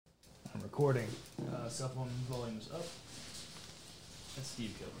I'm recording. Cell phone volume is up. That's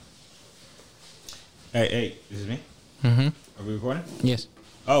Steve Kilmer. Hey, this is me? Mm-hmm. Are we recording? Yes.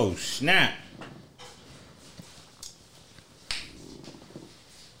 Oh, snap.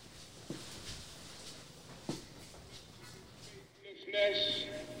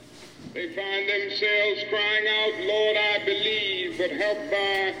 They find themselves crying out, Lord, I believe, but help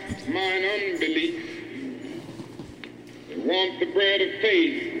by mine unbelief. They want the bread of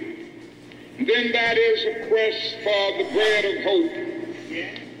faith. And then that is a quest for the bread of hope.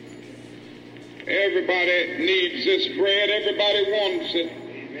 Everybody needs this bread. Everybody wants it.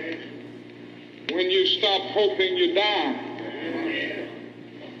 When you stop hoping, you die.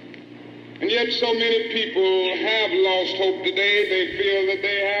 And yet so many people have lost hope today. They feel that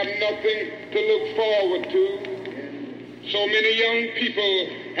they have nothing to look forward to. So many young people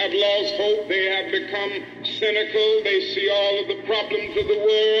have lost hope. They have become cynical. They see all of the problems of the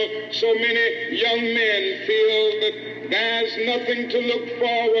world. So many young men feel that there's nothing to look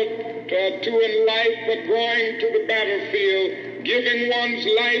forward to in life but going to the battlefield, giving one's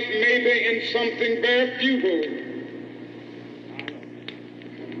life maybe in something very futile.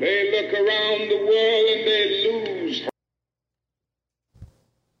 They look around the world and they lose hope.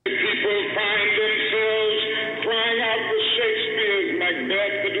 People find themselves crying out with Shakespeare's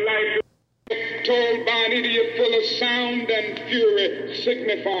Macbeth that life is told by an idiot full of sound and fury,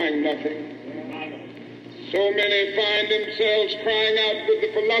 signifying nothing. So many find themselves crying out with the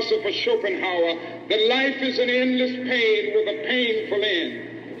philosopher Schopenhauer that life is an endless pain with a painful end.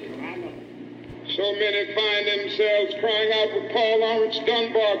 So many find themselves crying out with Paul Laurence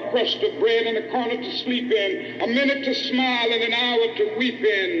Dunbar, a crust of bread and a corner to sleep in, a minute to smile and an hour to weep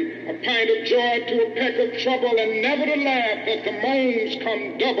in, a pint of joy to a peck of trouble, and never to laugh that the moans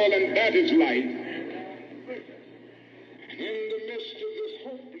come double, and that is life. And in the midst of this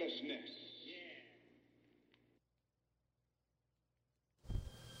hopelessness,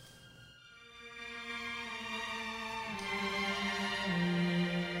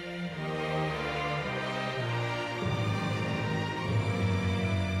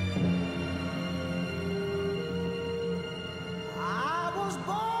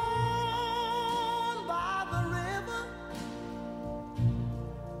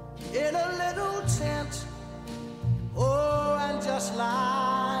 in a little tent. Oh, and just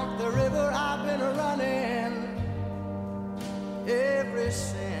like the river I've been running ever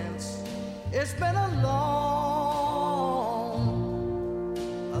since. It's been a long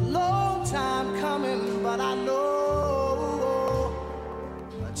time coming, but I know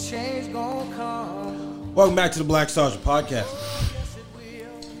a change gonna come. Welcome back to the Blackstalgia podcast.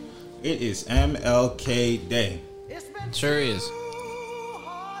 It is MLK Day. Sure is.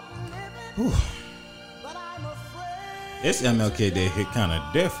 Whew. This MLK Day hit kind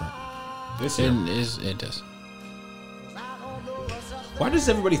of different. This year. It does. Why does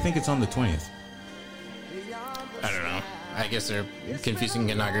everybody think it's on the 20th? I don't know. I guess they're confusing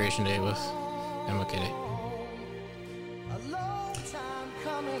Inauguration Day with MLK Day.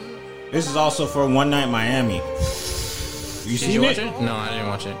 This is also for One Night Miami. You Did you watch it? No, I didn't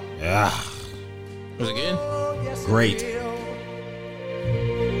watch it. Yeah. Was it good? Great.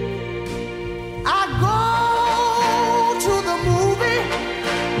 I go to the movie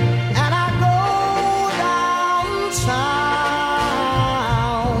and I go downtown.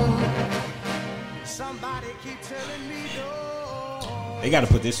 Somebody keep telling me no. They got to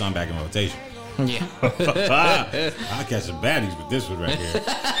put this song back in rotation. Yeah. I'll catch some baddies with this one right here.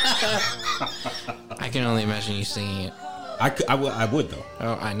 I can only imagine you singing it. I would though.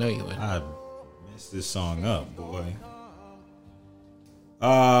 Oh, I know you would. I messed this song up, boy.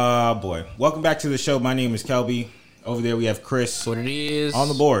 Boy. Welcome back to the show. My name is Kelby. Over there we have Chris. That's what it is. On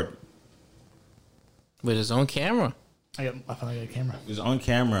the board. With his own camera. I finally got a camera. He's on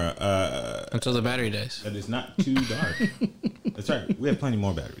camera. Until the battery dies. That is not too dark. That's right. We have plenty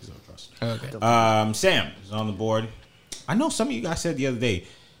more batteries, though, trust me. Okay. Sam is on the board. I know some of you guys said the other day,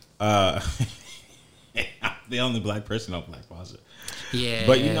 I'm the only black person on Black Plaza. Yeah.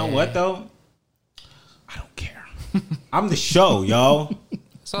 But you know what, though? I don't care. I'm the show, yo.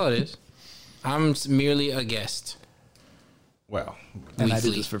 That's all it is. I'm merely a guest. Well, And I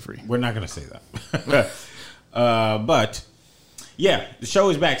do this for free. we're not going to say that. But, yeah, the show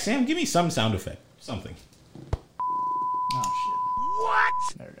is back. Sam, give me some sound effect. Something. Oh, shit. What?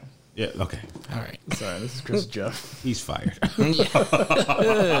 There we go. Yeah, okay. All right. Sorry, this is Chris Jeff. He's fired.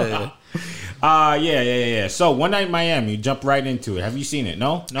 Yeah. So One Night in Miami, jump right into it. Have you seen it?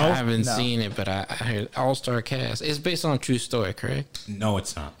 No. I haven't seen it, but I heard all-star cast. It's based on a true story, correct? No,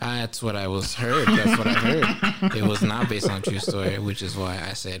 it's not. That's what I heard. That's what I heard. It was not based on a true story, which is why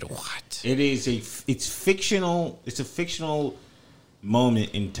I said what. It's fictional. It's a fictional moment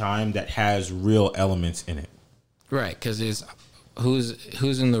in time that has real elements in it. Right, because it's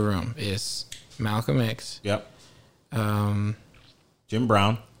who's in the room? It's Malcolm X. Yep. Jim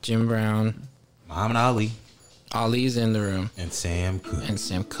Brown. Muhammad Ali. Ali's in the room. And Sam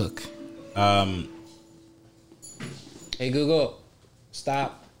Cooke. Hey Google,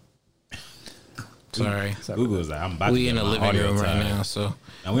 stop. Sorry. Google's like, I'm about we to in a living room right now, so.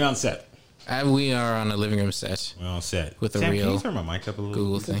 And we on set. We are on a living room set. We're on set. With Sam, a real can you turn my mic up a little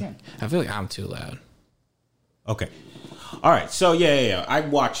Google thing. I feel like I'm too loud. Okay. All right. So, yeah. I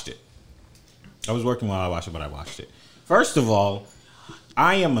watched it. I was working while I watched it, but I watched it. First of all,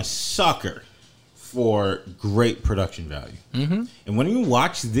 I am a sucker for great production value. Mm-hmm. And when you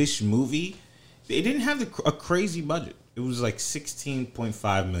watch this movie, they didn't have a crazy budget. It was like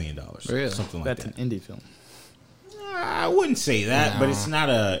 $16.5 million. Really? Something like That's that. an indie film. I wouldn't say that, but it's not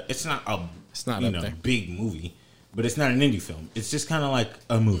a big movie, but it's not an indie film. It's just kind of like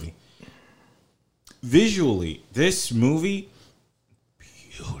a movie. Visually, this movie,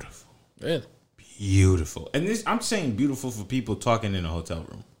 beautiful. Really? Beautiful. And this, I'm saying beautiful for people talking in a hotel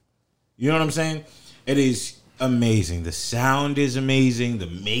room. You know what I'm saying? It is amazing. The sound is amazing. The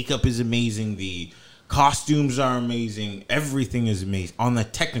makeup is amazing. The costumes are amazing. Everything is amazing. On the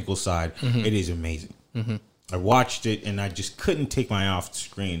technical side, it is amazing. Mm-hmm. I watched it and I just couldn't take my eye off the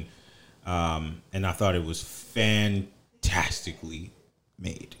screen. And I thought it was fantastically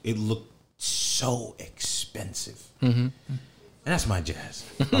made. It looked so expensive. Mm-hmm. And that's my jazz.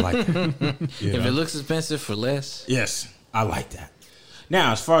 I like that. If it looks expensive for less. Yes, I like that.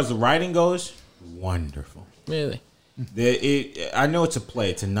 Now, as far as the writing goes, wonderful. Really? I know it's a play.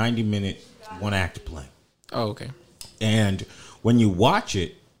 It's a 90-minute, one-act play. Oh, okay. And when you watch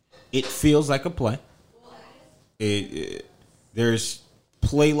it, it feels like a play. There's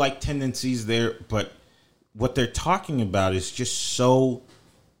play-like tendencies there, but what they're talking about is just so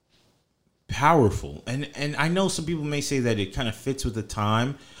powerful. And I know some people may say that it kind of fits with the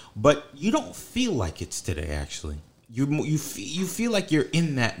time, but you don't feel like it's today. Actually, you feel like you're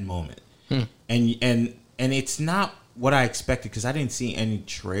in that moment, and it's not what I expected because I didn't see any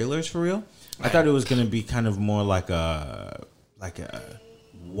trailers for real. I thought it was going to be kind of more like a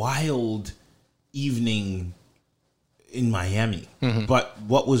wild evening in Miami. Mm-hmm. But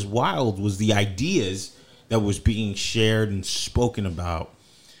what was wild was the ideas that was being shared and spoken about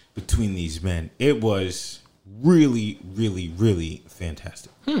between these men. It was really, really, really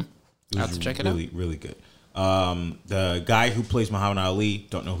fantastic. It was I'll have to check it out. Really, really good. The guy who plays Muhammad Ali,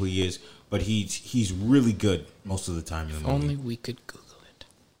 don't know who he is, but he's really good most of the time in the movie. Only we could Google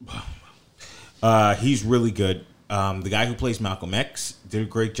it. He's really good. The guy who plays Malcolm X did a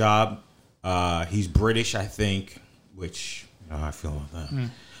great job. He's British, I think, which I feel about that.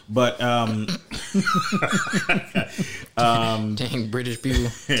 But dang, British people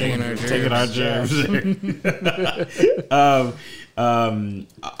taking our jobs.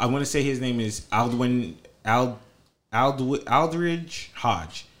 I want to say his name is Aldridge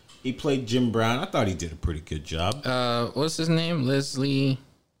Hodge. He played Jim Brown. I thought he did a pretty good job. What's his name? Leslie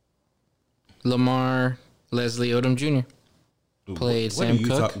Odom Jr. played Sam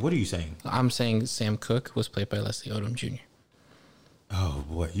Cooke. What are you saying? I'm saying Sam Cooke was played by Leslie Odom Jr. Oh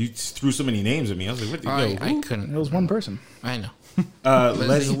boy, you threw so many names at me. I was like, what? I couldn't. It was one person. I know.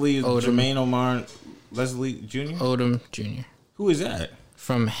 Leslie Jermaine Omar, Leslie Jr. Odom Jr. Who is that?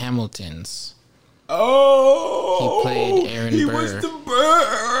 From Hamilton's. Oh, he played Aaron Burr. He was the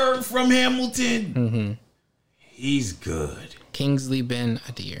Burr from Hamilton. Mm-hmm. He's good. Kingsley Ben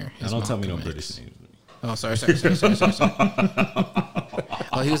Adir. Now don't tell me no British names. Oh, sorry.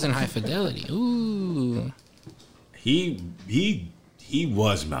 Oh, he was in High Fidelity. Ooh. He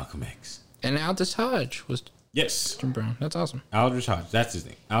was Malcolm X. And Aldous Hodge was Yes. Jim Brown. That's awesome. Aldrich Hodge. That's his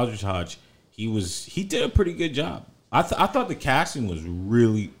name. Aldrich Hodge. He did a pretty good job. I thought the casting was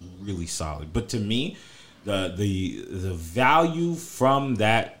really, really solid. But to me, the value from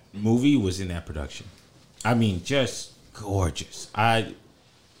that movie was in that production. I mean, just gorgeous. I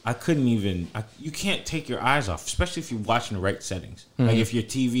couldn't even. You can't take your eyes off, especially if you're watching the right settings. Mm-hmm. Like if your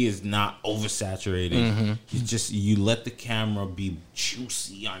TV is not oversaturated, mm-hmm. you let the camera be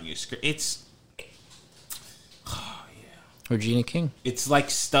juicy on your screen. It's Regina King. It's like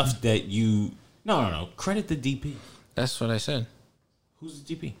stuff that you. No. Credit the DP. That's what I said. Who's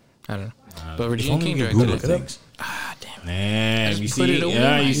the DP? I don't know. But Regina King directed it. Things. Damn Man, you put see, it away,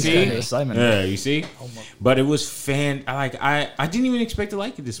 yeah, my you guy. see, Assignment. yeah, you see. But it was I didn't even expect to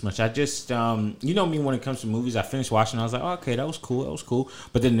like it this much. I just, you know me, when it comes to movies, I finished watching. I was like, oh, okay, that was cool.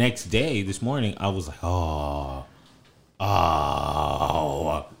 But the next day, this morning, I was like, oh.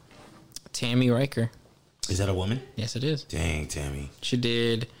 Tammy Riker. Is that a woman? Yes, it is. Dang, Tammy. She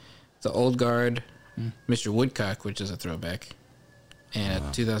did The Old Guard, Mr. Woodcock, which is a throwback, and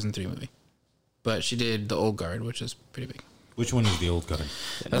a 2003 movie. But she did The Old Guard, which is pretty big. Which one is the old guard?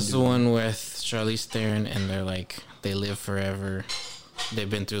 That's the one with Charlize Theron, and they're like, they live forever. They've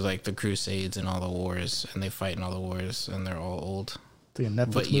been through like the Crusades and all the wars, and they fight in all the wars, and they're all old, It's like a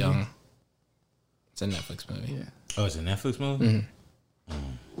Netflix but movie. young. It's a Netflix movie. Yeah. Oh, it's a Netflix movie?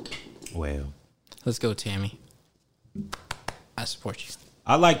 Well. Let's go, Tammy. I support you.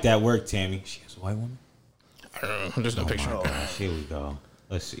 I like that work, Tammy. She has a white woman? I don't know. There's no picture. Oh, gosh, here we go.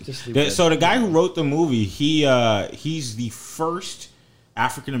 Let's see. Just leave that. So the guy who wrote the movie, he's the first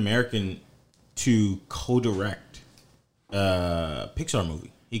African American to co-direct a Pixar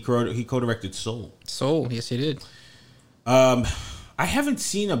movie. He co-directed Soul. Soul, yes, he did. I haven't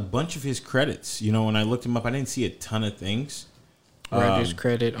seen a bunch of his credits. You know, when I looked him up, I didn't see a ton of things. Writer's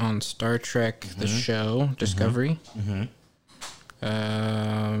credit on Star Trek, the show, Discovery.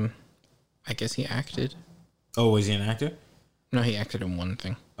 I guess he acted. Oh, was he an actor? No, he acted in one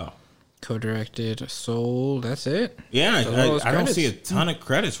thing. Oh. Co-directed Soul. That's it. Yeah, Those are all his I don't credits. see a ton of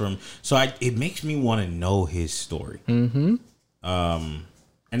credits from him. So it makes me want to know his story. Mm-hmm.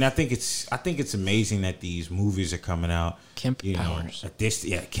 And I think it's amazing that these movies are coming out. Kemp you know, Powers. at this,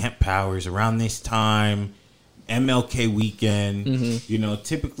 Kemp Powers around this time, MLK weekend. You know,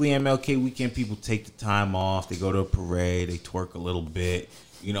 typically MLK weekend people take the time off. They go to a parade. They twerk a little bit.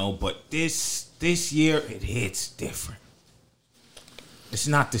 You know, but this year it hits different. It's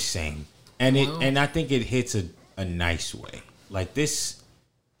not the same, and I think it hits a nice way. Like this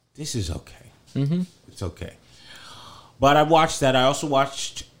is okay. It's okay. But I watched that. I also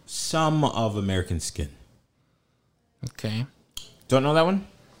watched some of American Skin. Okay. Don't know that one?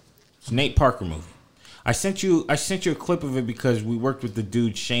 It's a Nate Parker movie. I sent you a clip of it because we worked with the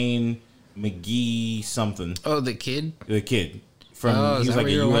dude Shane McGee something. Oh, the kid? The kid from Oh, is he was that like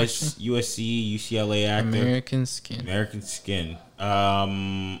what a you were USC, UCLA actor. American Skin. American Skin.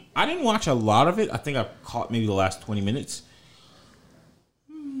 I didn't watch a lot of it. I think I caught maybe the last 20 minutes.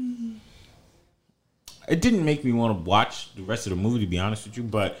 It didn't make me want to watch the rest of the movie, to be honest with you,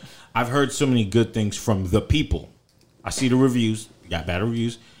 but I've heard so many good things from the people. I see the reviews. We got bad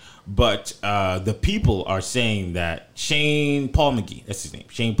reviews. But the people are saying that Shane Paul McGee, that's his name,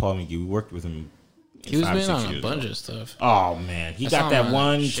 Shane Paul McGee, we worked with him. He was 5, been 6 on a years bunch ago. of stuff. Oh, man. He I got saw that him on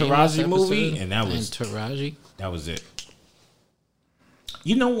one Shameless Taraji movie, episode, and that was Taraji. that was it.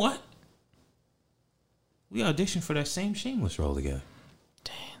 You know what? We auditioned for that same Shameless role together.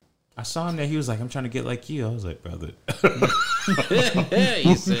 Damn. I saw him there. He was like, I'm trying to get like you. I was like, brother,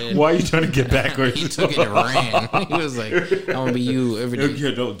 He said. why are you trying to get backwards? He took it and ran. He was like, "I'm gonna be you every day."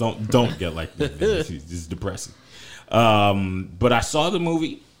 Yeah, don't get like me. It's depressing. But I saw the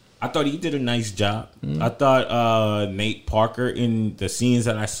movie. I thought he did a nice job. I thought Nate Parker in the scenes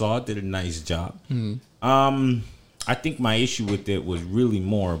that I saw did a nice job. I think my issue with it was really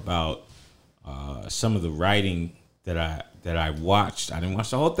more about some of the writing that I watched. I didn't watch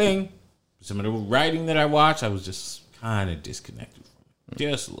the whole thing. Some of the writing that I watched, I was just kind of disconnected from it.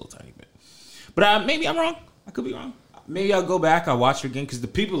 Just a little tiny bit. But maybe I'm wrong. I could be wrong. Maybe I'll go back. I'll watch it again because the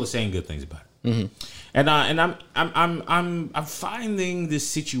people are saying good things about it. And I'm finding this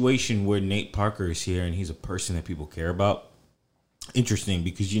situation where Nate Parker is here and he's a person that people care about interesting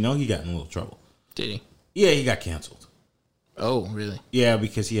because you know he got in a little trouble. Did he? Yeah, he got canceled. Oh, really? Yeah,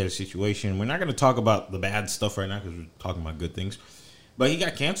 because he had a situation. We're not going to talk about the bad stuff right now because we're talking about good things. But he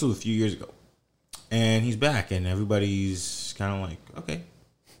got canceled a few years ago. And he's back. And everybody's kind of like, okay.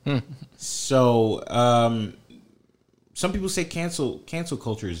 So, some people say cancel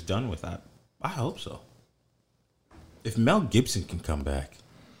culture is done with that. I hope so. If Mel Gibson can come back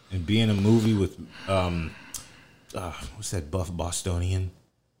and be in a movie with, what's that buff Bostonian?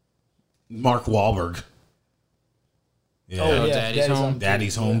 Mark Wahlberg. Yeah. Oh, yeah. Daddy's Home.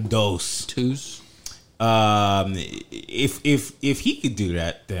 Daddy's Home Dose. Twos. If he could do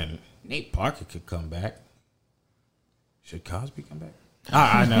that, then Nate Parker could come back. Should Cosby come back?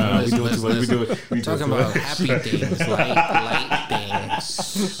 I know. We do it too much. We do it. We're talking about happy things, light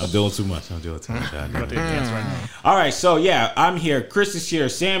things. I'm doing too much. I know. All right, so yeah, I'm here. Chris is here.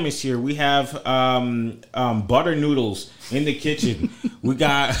 Sam is here. We have butter noodles in the kitchen. We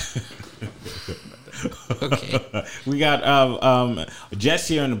got. Okay. We got Jess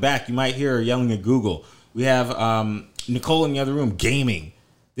here in the back. You might hear her yelling at Google. We have Nicole in the other room gaming.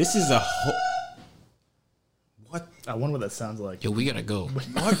 This is a whole. What? I wonder what that sounds like. Yo, we gotta go.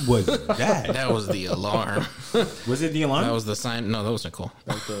 What was that? That was the alarm. Was it the alarm? That was the sign. No, that was Nicole.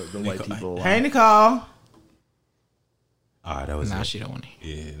 Like the white people. Hey, Nicole. All right, that was Nah, it. she don't want to.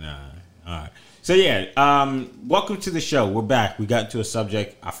 Yeah, nah. All right. So yeah, welcome to the show. We're back. We got into a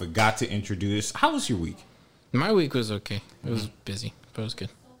subject I forgot to introduce. How was your week? My week was okay. It was busy, but it was good.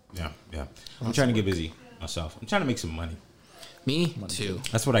 Yeah. I'm trying to get busy myself. I'm trying to make some money. Me too.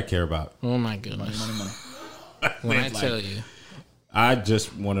 That's what I care about. Oh my goodness. Money. When I tell you, I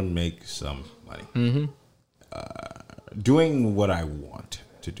just want to make some money. Doing what I want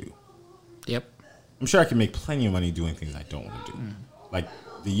to do. yep. I'm sure I can make plenty of money doing things I don't want to do. Like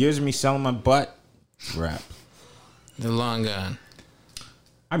the years of me selling my butt, rap. They're long gone.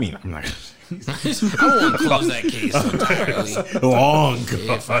 I mean, I'm not. I won't close that case entirely. Long gone.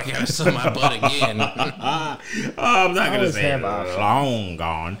 If I gotta sell my butt again. I'm not gonna always say have options. long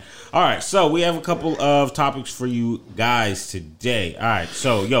gone. All right, so we have a couple of topics for you guys today. All right,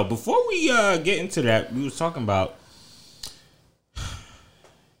 so before we get into that, we was talking about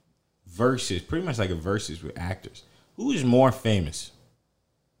verses, pretty much like a versus with actors. Who is more famous?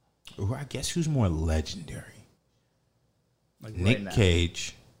 Or I guess who's more legendary? Like Nick right now.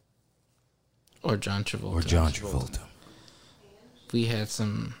 Cage Or John Travolta. or John Travolta? We had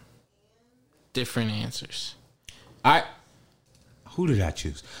some different answers. Who did I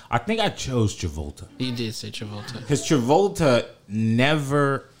choose? I think I chose Travolta. You did say Travolta. Because Travolta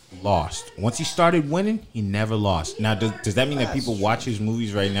never lost. Once he started winning, he never lost. Now, does that mean that people watch his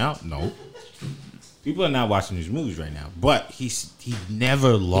movies right now? No. People are not watching his movies right now. But he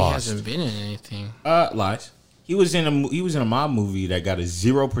never He lost. hasn't been in anything. Lies. He was in a mob movie that got a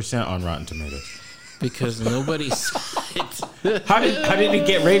 0% on Rotten Tomatoes. Because nobody saw it. How did it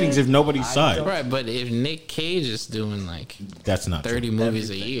get ratings if nobody saw it? Right, but if Nick Cage is doing like That's not 30 true. movies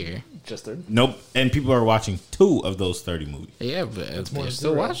a year. Just 30. Nope. And people are watching 2 of those 30 movies. Yeah, but more they're than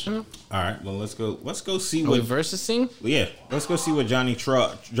still 0. watching them. All right. Well, let's go see Are we what. versing? Yeah. Let's go see what Johnny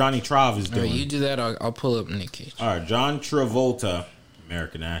Trav is All right, doing. you do that. I'll pull up Nick Cage. All right, John Travolta,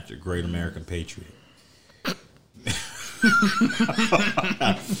 American actor, great American patriot.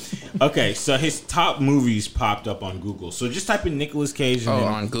 Okay, so his top movies popped up on Google. So just type in Nicolas Cage. And Oh, then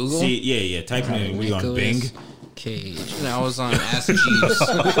on Google? See, yeah. Type it in. We on Bing. Nicolas Cage. No, I was on Ask Jeeves. I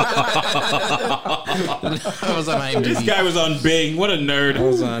was on IMDb. This guy was on Bing. What a I nerd.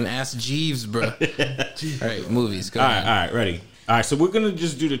 was on Ask Jeeves, bro. All right, movies. Go All ahead. right, ready. All right, so we're gonna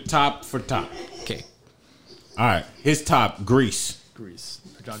just do the top for top. Okay, All right, his top, Grease. Grease.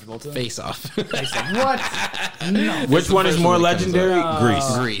 For John Travolta. Face Off. What? No. Which one is first more one that comes legendary? up.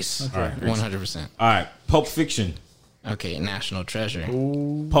 Grease. Grease. All right, 100%. All right, Pulp Fiction. Okay, National Treasure.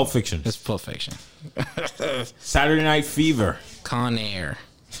 Pulp Fiction. It's Pulp Fiction. Saturday Night Fever. Con Air.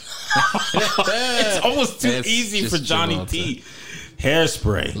 It's almost too It's easy just for Johnny Travolta. T.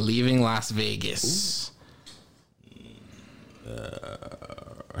 Hairspray. Leaving Las Vegas.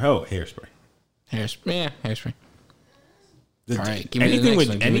 Hairspray. Hairspray. The- All right, give me the anything next with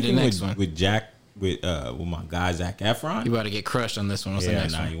one, give me the anything next one. with Jack with my guy Zac Efron. You about to get crushed on this one. What's the Yeah,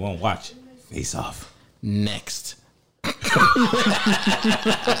 next nah, one? you won't watch. Face Off. Next. You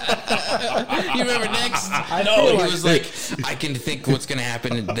remember Next? I No, feel he like was like, I can think what's going to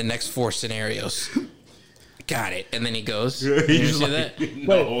happen in the next 4 scenarios. Got it. And then he goes. You ever see that?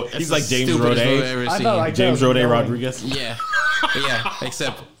 No, he's That's like the James stupidest movie I've Roday. ever I seen. thought like James that was Roday going. Rodriguez. Yeah. Yeah,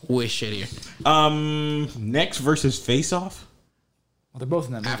 except way shittier. Next versus Face Off. Well, they're both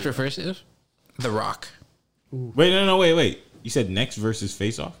in that movie. After first is The Rock. Wait, no, wait. You said next versus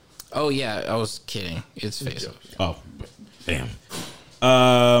Face Off. Oh, yeah, I was kidding. It's Face Off. Oh, damn.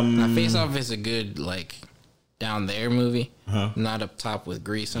 Now, Face Off is a good, like, down there movie. Not up top with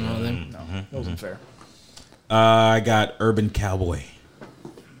Grease and all them. No, that wasn't fair. I got Urban Cowboy.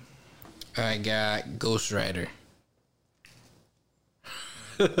 I got Ghost Rider.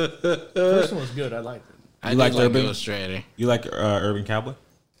 First one was good. I liked it. I You did like like Urban? Ghost Rider. You like Urban Cowboy?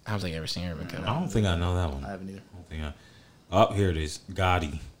 I don't think I've ever seen Urban Cowboy. I don't think I know that one. I haven't either. Oh, here it is.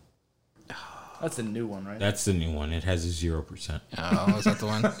 Gotti. That's the new one, right? That's the new one. It has a 0%. Oh, is that the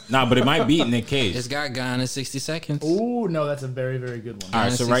one? Nah, but it might beat Nick Cage. It's got Gone in 60 Seconds. Ooh, no, that's a very, very good one. All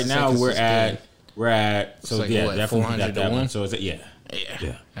right, so right 60 now seconds we're is at so like, yeah, what, definitely 400 got that to one. 1? So is it? Yeah.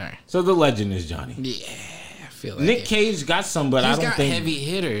 Yeah. All right. So the legend is Johnny. Yeah, I feel like Nick it. Cage got some, but He's I don't got think heavy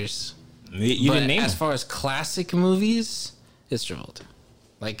hitters. you But didn't name as them. far as classic movies, it's Travolta.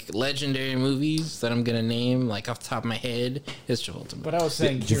 Like legendary movies that I'm gonna name, like off the top of my head, it's Travolta. But I was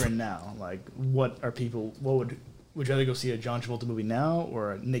saying here and now, like, what are people? What would you rather go see a John Travolta movie now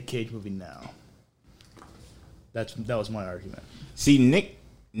or a Nick Cage movie now? That was my argument. See,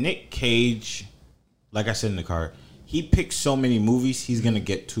 Nick Cage, like I said in the car, he picks so many movies, he's going to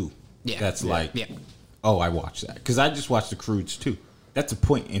get 2. Yeah. That's like, yeah. oh, I watched that. Because I just watched The Croods, too. That's a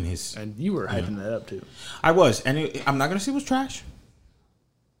point in his... And you were hyping that up, too. I was. And I'm not going to say it was trash.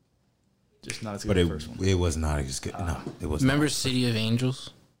 Just not as good But as the first one. it was not as good. No, it was Remember not. City of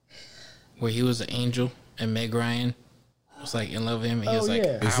Angels? Where he was an angel and Meg Ryan was like in love with him. And he was like,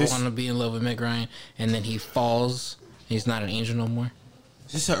 yeah. I want to be in love with Meg Ryan. And then he falls. He's not an angel no more.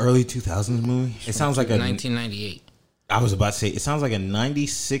 Is this an early 2000s movie? It sounds like a... 1998. I was about to say, it sounds like a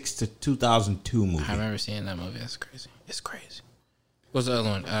 96 to 2002 movie. I remember seeing that movie. That's crazy. It's crazy. What's the other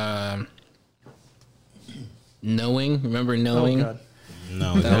one? Knowing. Remember Knowing? Oh, God.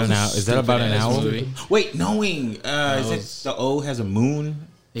 No, is that about an owl? movie. Wait, Knowing. Is it the O has a moon?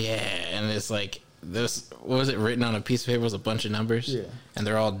 Yeah, and it's like this. What was it written on a piece of paper? Was a bunch of numbers. Yeah. And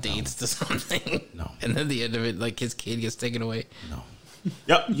they're all dates to something. No. And then the end of it, like his kid gets taken away. No.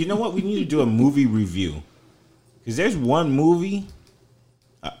 Yep. You know what? We need to do a movie review. Because there's one movie.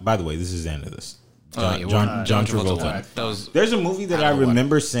 By the way, this is the end of this. John Travolta. There's a movie that I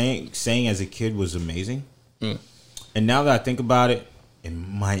remember saying as a kid was amazing. And now that I think about it, it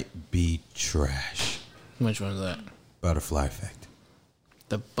might be trash. Which one is that? Butterfly Effect.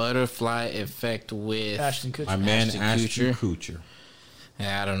 The Butterfly Effect with Ashton Kutcher. My man Ashton Kutcher.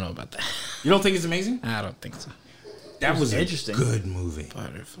 Yeah, I don't know about that. You don't think it's amazing? I don't think so. That was interesting. A good movie.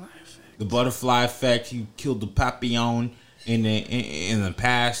 Butterfly Effect. The Butterfly Effect. He killed the papillon in the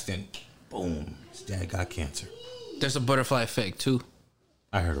past, and boom, his dad got cancer. There's a Butterfly Effect too.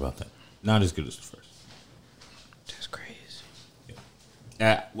 I heard about that. Not as good as the first. That's crazy.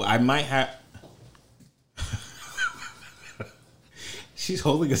 Well, I might have. She's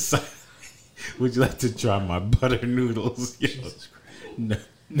holding a sign. Would you like to try my butter noodles? Jesus Christ.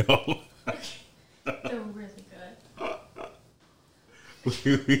 No. They're really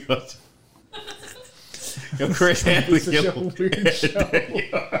good. Yo, Chris Hanley. Such a weird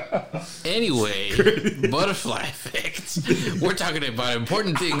show. Anyway, Butterfly Effect. We're talking about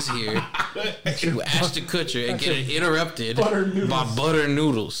important things here. Ashton Kutcher and getting interrupted by butter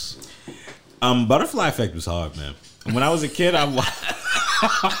noodles. Butterfly Effect was hard, man. When I was a kid, I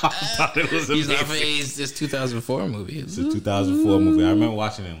thought it was amazing. He's this 2004 movie. It's a 2004 movie. I remember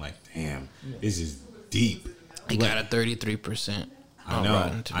watching it like, damn, this is deep. He got a 33%.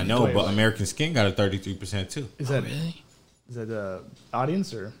 I know, but American Skin got a 33% too. Is that Really? Is that the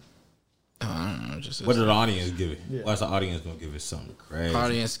audience or? I don't know. Just What did the audience give it? Yeah. Why's the audience gonna give it something crazy?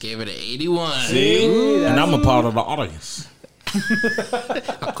 audience gave it an 81. See? And I'm a part of the audience.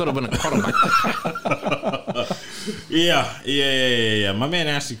 I could have been a quarterback. Yeah. My man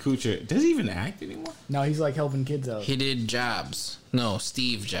Ashton Kutcher, does he even act anymore? No, he's like helping kids out. He did Jobs. No,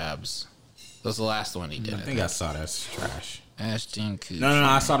 Steve Jobs. That was the last one he did. I think I saw that's trash. Ashton Kutcher. No,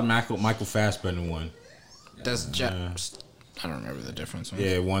 I saw the Michael Fassbender one. That's Jobs. I don't remember the difference.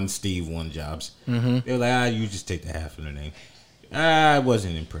 Yeah, one Steve, one Jobs. Mm-hmm. They were like, you just take the half of the name. I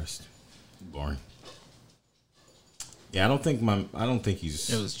wasn't impressed. Boring. Yeah, I don't think he's.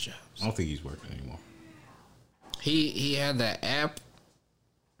 It was Jobs. I don't think he's working anymore. He had that app.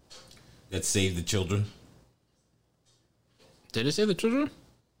 That Save the Children. Did it say the children?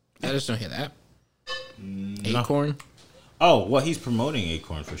 I just don't hear that. Acorn. Oh, well, he's promoting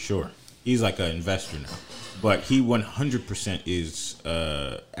Acorn for sure. He's like an investor now, but he 100% is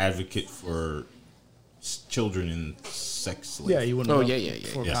advocate for children in sex slavery. Yeah, you wouldn't. Oh know yeah.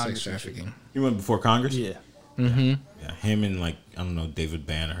 before Sex Congress. trafficking. He went before Congress. Yeah. Mm-hmm. Yeah, him and like I don't know David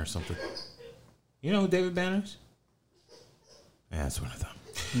Banner or something. You know who David Banner is? Yeah, that's what I thought.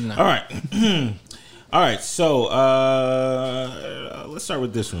 No. All right. All right, so let's start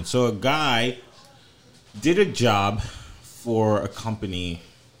with this one. So a guy did a job for a company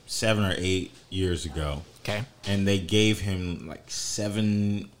 7 or 8 years ago. Okay. And they gave him like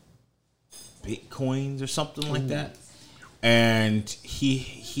 7 Bitcoins or something like that. And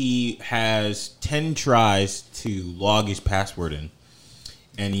he has 10 tries to log his password in.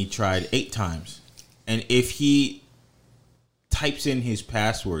 And he tried 8 times. And if he types in his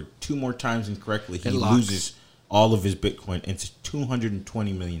password 2 more times incorrectly, he loses all of his Bitcoin. It's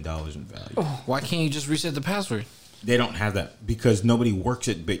 $220 million in value. Oh, why can't you just reset the password? They don't have that because nobody works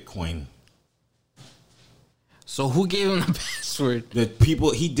at Bitcoin. So who gave him the password? The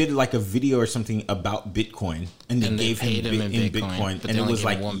people, he did like a video or something about Bitcoin, and they gave him in Bitcoin, and it was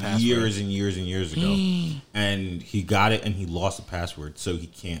like years and years and years ago. And he got it, and he lost the password, so he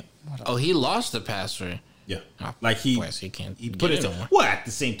can't. Oh, he lost the password. Yeah, Oh, like he can't. He put it. Well, at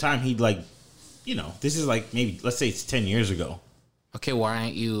the same time, he'd like, this is like maybe let's say it's 10 years ago. Okay, why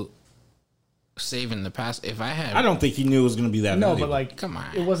aren't you saving the past. If I had, I don't think he knew it was going to be that. No, valuable. but like, Come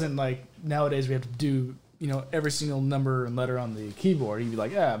on. it wasn't like nowadays we have to do every single number and letter on the keyboard. You'd be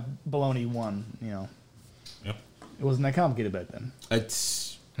like, baloney 1. Yep. It wasn't that complicated back then. It's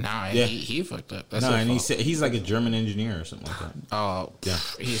Nah, Yeah. he fucked up. That's no, his and he fault. said he's like a German engineer or something like that. Oh, Yeah.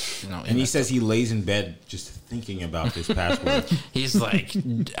 He's And he says he lays in bed just thinking about this password. he's like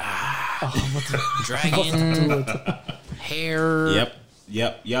dragon hair.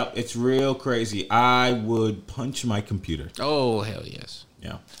 Yep. It's real crazy. I would punch my computer. Oh hell yes.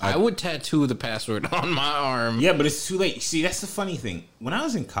 Yeah. I would tattoo the password on my arm. Yeah, but it's too late. See, that's the funny thing. When I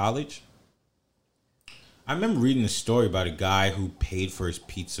was in college, I remember reading a story about a guy who paid for his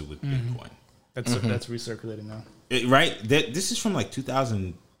pizza with Bitcoin. That's recirculating now. Right? This is from like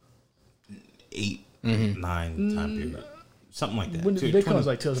 2008, 9 time period. Something like that. When Two- Bitcoin was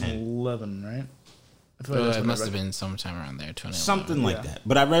like 2010. 2011, right? I feel like that's It when must I have read- been sometime around there. 2011. Something like Yeah. that.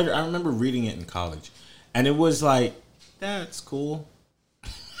 But I remember reading it in college. And it was like, that's cool.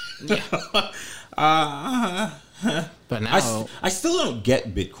 Yeah. But now, I still don't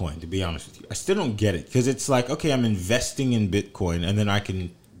get Bitcoin, to be honest with you. I still don't get it because it's like, okay, I'm investing in Bitcoin and then I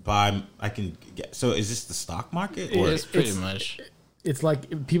can get. So is this the stock market? Or it's pretty much. It's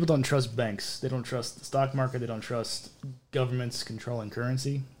like people don't trust banks. They don't trust the stock market. They don't trust governments controlling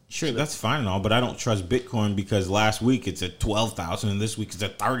currency. sure, that's fine and all, but I don't trust Bitcoin because last week it's at 12,000 and this week it's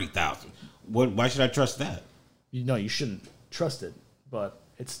at 30,000. Why should I trust that? You shouldn't trust it, but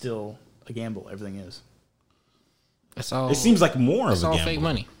it's still a gamble. Everything is. It's all. It seems like more it's of a all gamble. fake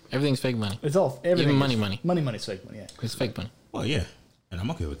money. Everything's fake money. It's all everything. money, is- money. Money's fake money. Yeah. It's fake money. Well, yeah, and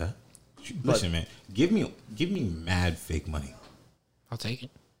I'm okay with that. Listen, man, give me mad fake money. I'll take it.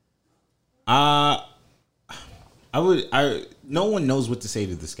 No one knows what to say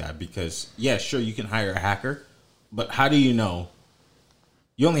to this guy because, yeah, sure, you can hire a hacker, but how do you know?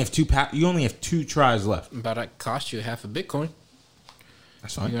 You only have two tries left. But it cost you half a Bitcoin.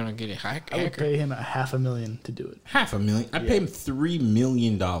 That's You're fine. gonna get a hack. I would hacker. pay him $500,000 to do it. $500,000. I paid him $3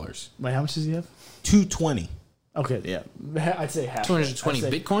 million. Wait, how much does he have? 220. Okay, yeah, I'd say half. 220 I'd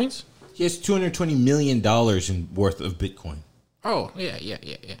say- Bitcoins. He has $220 million in worth of Bitcoin. Oh yeah.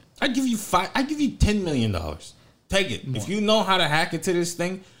 I give you $10 million. Take it if you know how to hack into this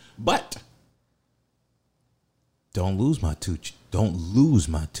thing. But don't lose my two. Don't lose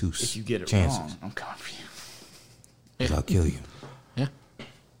my two. If you get it chances, wrong, I'm coming for you. 'cause I'll kill you. Yeah.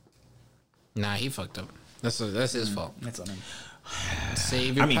 Nah, he fucked up. That's his fault. That's on him.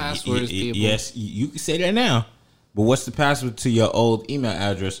 Save your passwords, people. Yes, you can say that now. But what's the password to your old email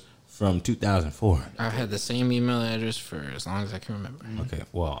address from 2004? I've had the same email address for as long as I can remember. Okay,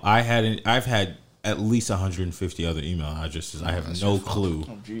 well, I've had at least 150 other email addresses. I have no clue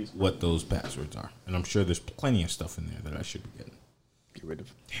Oh, jeez. what those passwords are, and I'm sure there's plenty of stuff in there that I should be getting. Get rid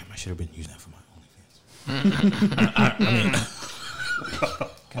of. Damn, I should have been using that for my OnlyFans.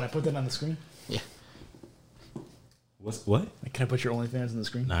 Can I put that on the screen? Yeah. What? Can I put your OnlyFans on the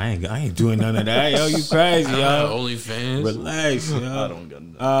screen? Nah, I ain't doing none of that. Yo, you crazy, yo. OnlyFans. Relax, yo. I don't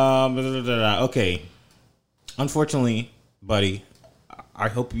got Okay. Unfortunately, buddy, I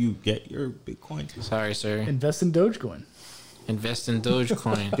hope you get your Bitcoin. Sorry, sir. Invest in Dogecoin. Invest in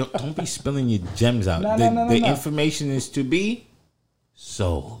Dogecoin. Don't be spilling your gems out. No, the no, the no. information is to be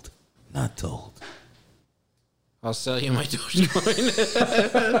sold, not told. I'll sell you my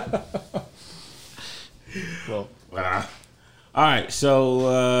Dogecoin. Well, All right,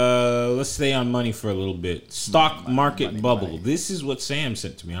 so let's stay on money for a little bit. Stock market bubble. money. This is what Sam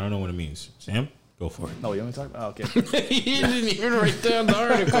sent to me. I don't know what it means. Sam, go for it. no, you want me to talk? Oh, okay. You didn't even write down the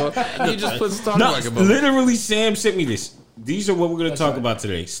article. You just put stock No, market bubble. literally, Sam sent me this. These are what we're going to talk about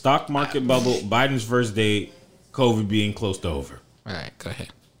today. Stock market bubble, Biden's first day, COVID being close to over. All right, go ahead.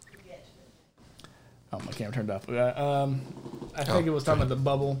 Oh, my camera turned off. I think it was talking about the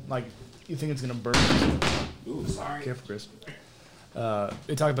bubble. Like, you think it's gonna burst? Ooh, sorry. Careful, Chris.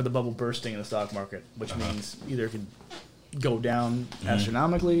 They talk about the bubble bursting in the stock market, which means either it could go down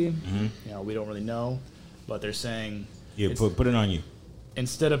astronomically. You know, we don't really know, but they're saying Yeah, put it on you.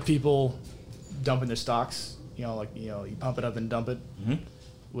 instead of people dumping their stocks, you pump it up and dump it,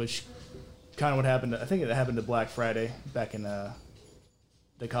 which kind of what happened. I think it happened to Black Friday back in.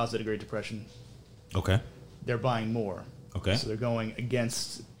 They caused it a Great Depression. Okay. They're buying more. Okay. So they're going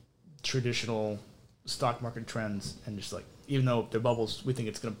against traditional stock market trends and just like, even though the bubbles, we think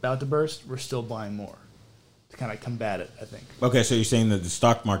it's about to burst, we're still buying more to kind of combat it, I think. Okay, so you're saying that the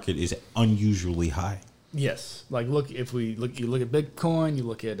stock market is unusually high. Yes. Like, you look at Bitcoin, you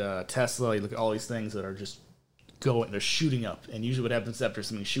look at Tesla, you look at all these things that are just they're shooting up. And usually what happens after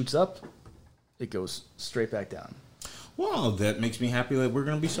something shoots up, it goes straight back down. Well, that makes me happy that we're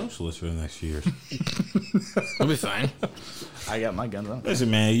gonna be socialists for the next few years. We'll be fine. I got my guns on. Listen,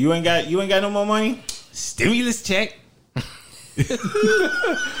 man, you ain't got no more money. Stimulus check.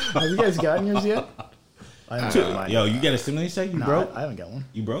 Have you guys gotten yours yet? I haven't gotten mine. Yo, you got a stimulus check? You No, broke? I haven't got one.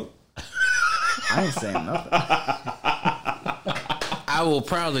 You broke? I ain't saying nothing. I will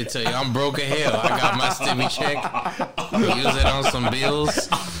proudly tell you, I'm broke as hell. I got my stimmy check. Use it on some bills.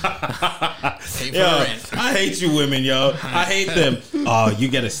 Pay for Yo, rent. I hate you women, yo. I hate them. Oh, you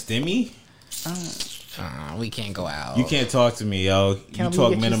got a stimmy? We can't go out. You can't talk to me, yo. Can You we talk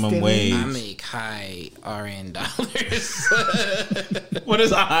get you minimum stimmy? wage. I make high RN dollars. What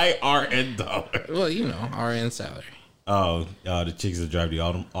is a high RN dollar? Well, you know, RN salary. Oh, the chicks that drive the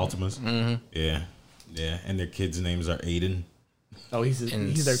Altimas? Mm-hmm. Yeah. Yeah. And their kids' names are Aiden. Oh, he's their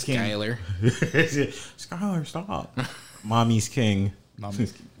king. Skylar. Skylar, stop. Mommy's king.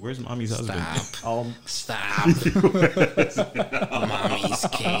 Mommy's king. Where's mommy's husband? Stop. Mommy's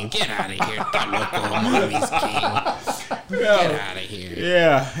king. Get out of here, local mommy's king. Get out of here.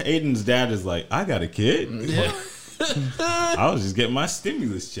 Yeah, Aiden's dad is like, I got a kid. I was just getting my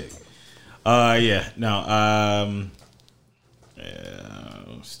stimulus check.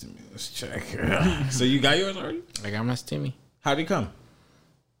 Stimulus check. So you got yours already? I got my stimmy. How'd it come?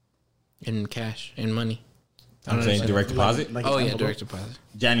 In cash, in money. I'm saying direct deposit? Like Oh, an yeah, envelope? direct deposit.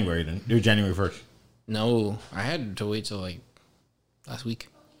 January then. They're January 1st. No, I had to wait till like last week.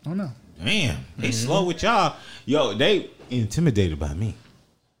 Oh, no. Damn, they slow with y'all. Yo, they intimidated by me.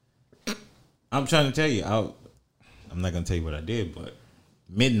 I'm trying to tell you, I'm not going to tell you what I did, but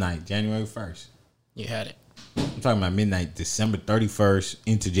midnight, January 1st. You had it. I'm talking about midnight, December 31st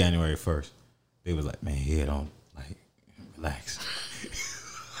into January 1st. They was like, man, yeah, don't, like, relax.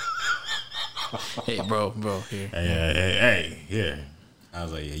 Hey, bro, here. Hey, yeah. I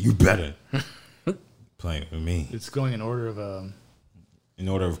was like, yeah, you better playing with me. It's going in order of In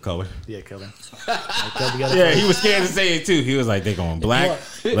order of color. yeah, color. Like, together Yeah, he was scared to say it too. He was like, they going black,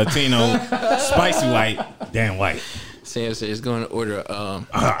 Latino, spicy white, damn white. Sam said it's going to order. Let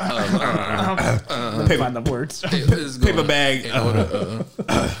me find the words. Paper bag.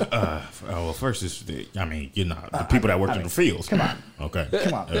 Well, first is, you're not the people that work in the fields. Come on. Okay.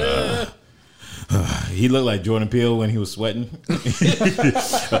 Come on. He looked like Jordan Peele when he was sweating.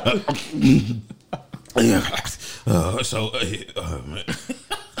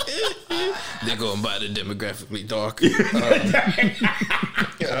 They're going by the demographically dark.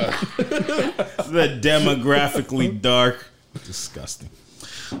 The demographically dark. Disgusting.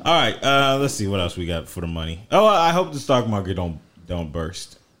 All right, let's see what else we got for the money. Oh, I hope the stock market don't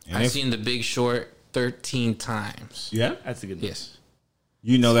burst. And I've seen The Big Short 13 times. Yeah, That's a good one. Yes.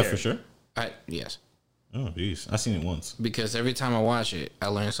 you know that for sure. Yes. Oh, jeez, I seen it once. Because every time I watch it, I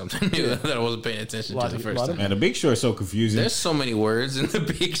learn something new that I wasn't paying attention to the first time. Man, The Big Short is so confusing. There's so many words in The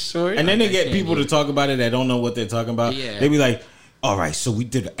Big Short. And then they I get can't people to even- talk about it that don't know what they're talking about. Yeah. They be like, all right, so we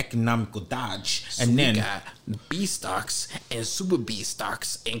did an economical dodge. So And then we got B stocks and super B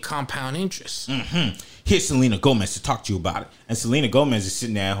stocks and compound interest. here's Selena Gomez to talk to you about it. And Selena Gomez is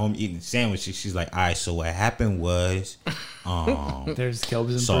sitting there at home eating sandwiches. She's like, all right, so what happened was There's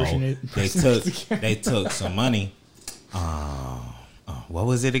Kelvin's so impersonation. they took some money. What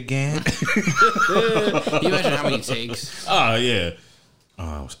was it again? You imagine how many takes? Oh yeah.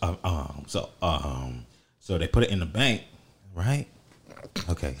 So they put it in the bank, right?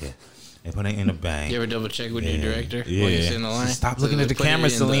 Okay, yeah. They put it in the bank. You ever double check with your director Yeah. while you sit in the line? Stop So looking they at the put it camera,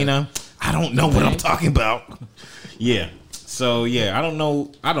 in the- Selena. I don't know what I'm bank? talking about. Yeah. So yeah, I don't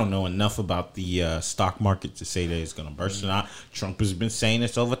know enough about the stock market to say that it's gonna burst or not. Trump has been saying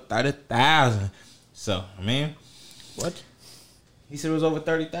it's over 30,000. So What? he said it was over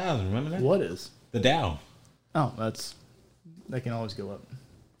 30,000. Remember that? What is? The Dow. Oh, that can always go up.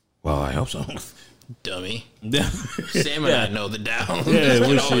 Well, I hope so. Dummy. Yeah. Sam and I know the Dow. Yeah, That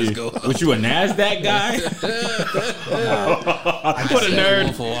was always you, go up. was you a NASDAQ guy? What a nerd.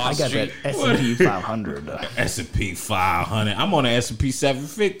 Wolf of Wall I got Street. that S&P 500. S&P 500. I'm on the S&P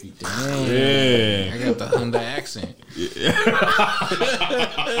 750. I Yeah. got the Hyundai accent.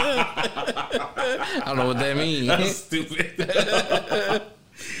 I don't know what that means. That's stupid.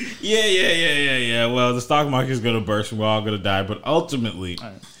 Yeah. Well, the stock market is going to burst. We're all going to die. But ultimately,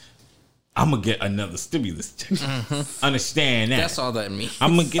 I'm going to get another stimulus check. Understand that. That's all that means.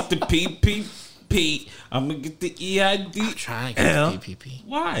 I'm going to get the PPP. I'm going to get the EID. I'm trying to get the PPP.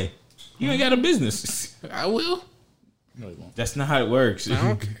 Why? You ain't got a business. I will. No, he won't. That's not how it works. I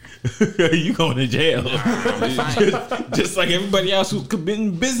don't care. You going to jail. Just like everybody else who's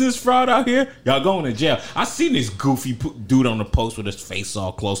committing business fraud out here, y'all going to jail. I seen this goofy dude on the post with his face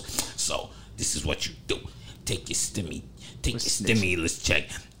all close. So this is what you do. take your stimulus check,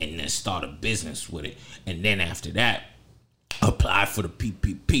 and then start a business with it. And then after that, apply for the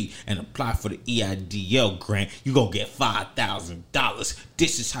PPP and apply for the EIDL grant. You're going to get $5,000.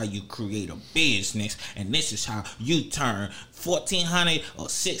 This is how you create a business. And this is how you turn $1,400 or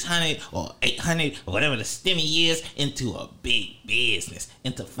 $600 or $800 or whatever the stimmy is into a big business,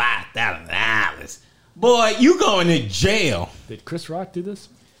 into $5,000. Boy, you going to jail. Did Chris Rock do this?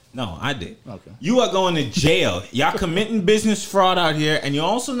 No, I did. Okay. You are going to jail. Y'all committing business fraud out here, and you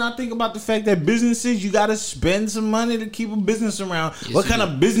also not think about the fact that businesses, you got to spend some money to keep a business around. Yes, what kind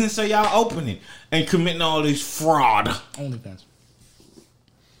of business are y'all opening and committing all this fraud? OnlyFans.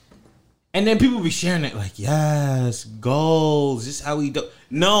 And then people be sharing it like, yes, goals. This is how we do.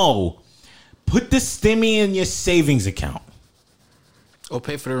 No, put the stimmy in your savings account. Or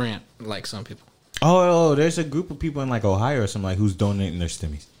pay for the rent, like some people. Oh, there's a group of people in like Ohio or something like who's donating their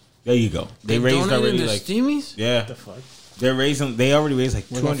stimmies. There you go. They raised already their like stimmies? Yeah. What the fuck? They're raising. They already raised like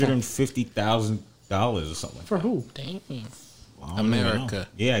 $250,000 or something. For who? Damn. Well, America.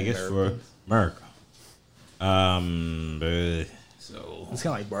 Yeah, I guess for America. So It's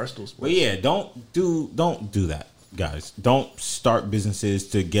kind of like Barstool Sports. But yeah, don't do that, guys. Don't start businesses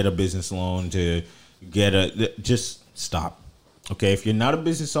to get a business loan to get just stop. Okay, if you're not a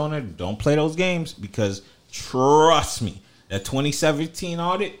business owner, don't play those games because trust me, that 2017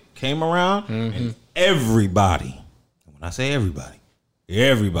 audit came around and everybody, when I say everybody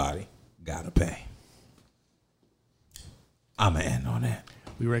gotta pay. I'm gonna end on that.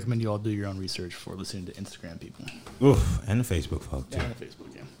 We recommend you all do your own research before listening to Instagram people. Oof, and the Facebook folk too. Yeah, and the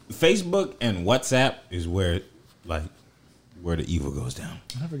Facebook, yeah. Facebook and WhatsApp is where the evil goes down.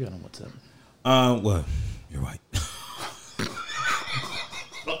 I never got on WhatsApp. Well, you're right.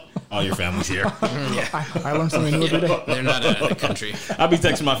 All your family's here. I learned something new every day. They're not out of the country. I'll be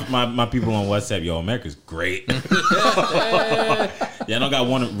texting my people on WhatsApp. Yo, America's great. Yeah, I don't got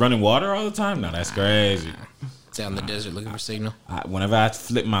one running water all the time. No, that's crazy. It's out in the desert looking for signal. Whenever I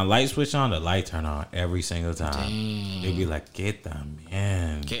flip my light switch on, the light turn on every single time. Dang. They be like, "Get them,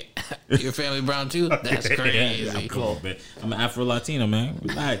 man." Okay. Your family brown too? That's crazy. I'm cool, man. I'm an Afro Latino, man.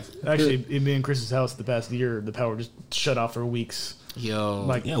 Relax. Actually, in me and Chris's house the past year, the power just shut off for weeks. Yo,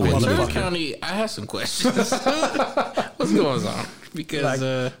 Like, yeah, in well, Turner motherfucker. County, I have some questions. What's going on? Because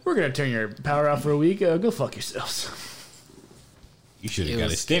We're gonna turn your power off for a week. Go fuck yourselves. You should have It got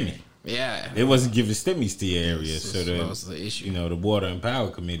a was- stimmy. yeah, They wasn't giving stimmies to your area, so that was the issue. you know, the Water and Power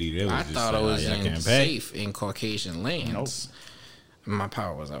Committee. They was I just thought like, I was y'all in can't pay. safe in Caucasian lands. My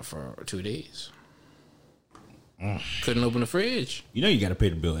power was out for 2 days. Couldn't open the fridge. You know, you got to pay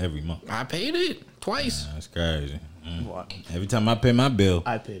the bill every month. I paid it twice. That's crazy. What? Every time I pay my bill,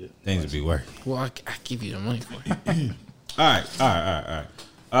 I paid it. things would be working. Well, I give you the money for it. All right.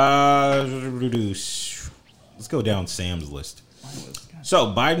 Let's go down Sam's list.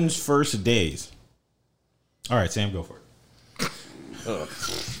 So Biden's first days. All right, Sam, go for it.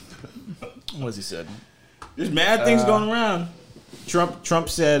 What has he said? There's mad things going around. Trump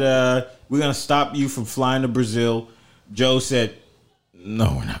said we're gonna stop you from flying to Brazil. Joe said,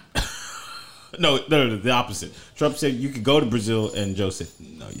 no, we're not. No, the opposite. Trump said you could go to Brazil, and Joe said,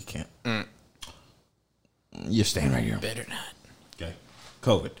 no, you can't. You're staying right here. Better not. Okay.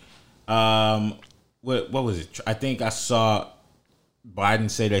 COVID. What was it? I think I saw Biden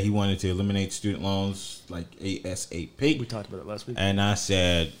say that he wanted to eliminate student loans like ASAP. We talked about it last week. And I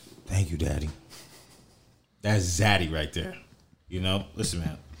said, thank you, Daddy. That's Zaddy right there. You know? Listen,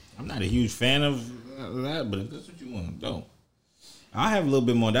 man, I'm not a huge fan of that, but if that's what you want, don't. I have a little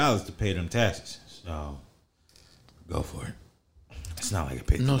bit more dollars to pay them taxes. So, go for it. It's not like I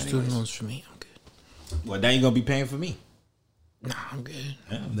paid No them student anyways. loans for me. I'm good. Well, now you're going to be paying for me. Nah, I'm good.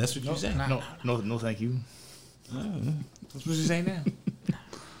 Yeah, that's what you said. No, thank you. That's what you say now.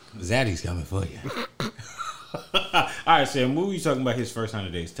 Zaddy's coming for you. All right, Sam, what were you talking about his first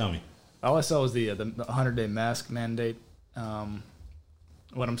 100 days? Tell me. All I saw was the 100-day mask mandate.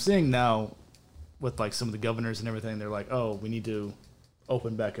 What I'm seeing now with like some of the governors and everything, they're like, oh, we need to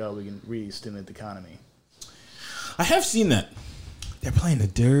open back up. We can re-stimulate the economy. I have seen that. They're playing a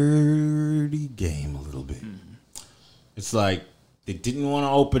dirty game a little bit. It's like they didn't want to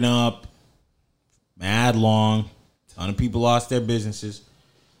open up. Mad long. Ton of people lost their businesses.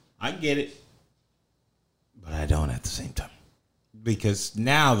 I get it. But I don't at the same time. Because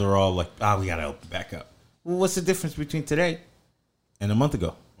now they're all like, we got to open back up. Well, what's the difference between today and a month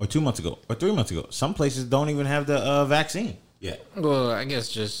ago or 2 months ago or 3 months ago? Some places don't even have the vaccine yet. Well, I guess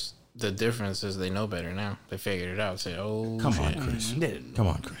just the difference is they know better now. They figured it out. Say, oh, Come shit. on, Chris. Come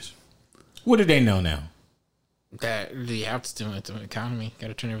on, Chris. What do they know now? That you have to stimulate the economy. Got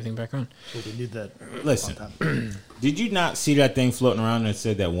to turn everything back on. Well, we need that. Listen, did you not see that thing floating around that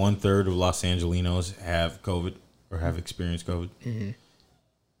said that 1/3 of Los Angelinos have COVID or have experienced COVID? Mm-hmm.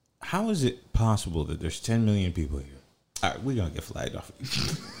 How is it possible that there's 10 million people here? All right, we're gonna get flagged off.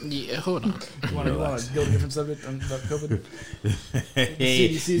 Yeah, hold on. You want to go to a different subject about COVID?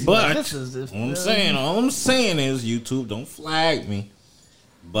 But all I'm saying is YouTube, don't flag me.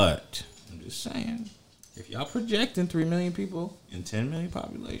 But I'm just saying, if y'all projecting 3 million people in 10 million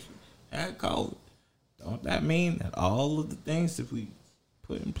population had COVID, don't that mean that all of the things that we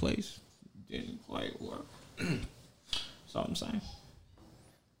put in place didn't quite work? That's all I'm saying.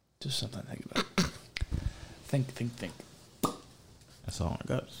 Just something to think about. Think. That's all I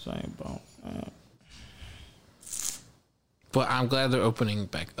got to say about that. But I'm glad they're opening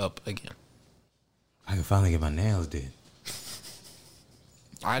back up again. I can finally get my nails did.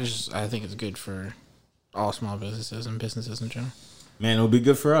 I think it's good for all small businesses and businesses in general. Man, it'll be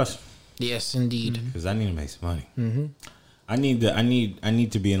good for us. Yes, indeed. Because I need to make some money. Mm-hmm. I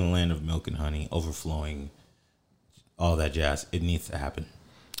need to be in the land of milk and honey, overflowing, all that jazz. It needs to happen.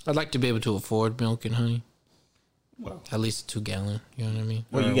 I'd like to be able to afford milk and honey. Well, At least 2 gallon. You know what I mean?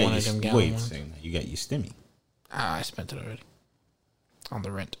 well, Or you got one of them gallon wait, ones. saying that you got your stimmy. I spent it already on the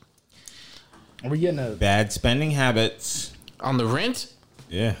rent. Are we getting a? Bad spending habits. On the rent?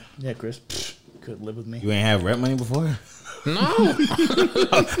 Yeah, Yeah, Chris. Could live with me. you ain't have rent money before. No.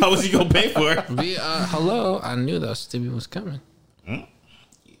 How was you gonna pay for it? Hello. I knew that stimmy was coming.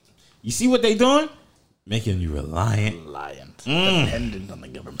 You see what they doing? Making you reliant. Dependent on the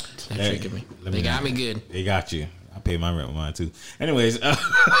government. They Hey, tricking me. let They me- got me good. They got you. I pay my rent with mine too. Anyways,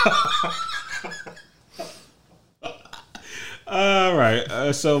 all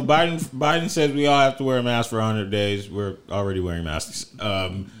right. So Biden says we all have to wear a mask for 100 days. We're already wearing masks.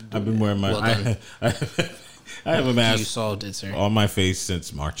 I've been wearing my. Well done. I have a You mask solved it, sir. on my face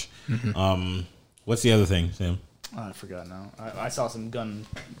since March. What's the other thing, Sam? Oh, I forgot now. I saw some gun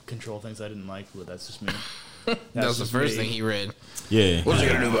control things I didn't like, but that's just me. That was the just first me. thing he read. Yeah. What's he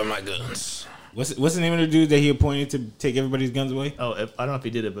gonna do about my guns? What's the name of the dude that he appointed to take everybody's guns away? Oh, I don't know if he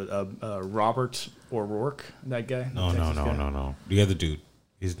did it, but Robert O'Rourke, that guy. No. The other dude.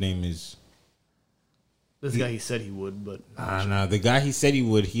 His name is. This guy, he said he would, but No, the guy he said he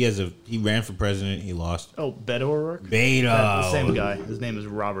would. He ran for president. He lost. oh, Beto O'Rourke. Beto. The same guy. His name is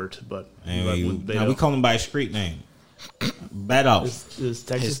Robert, but Anyway, with now we call him by a street name. Beto. his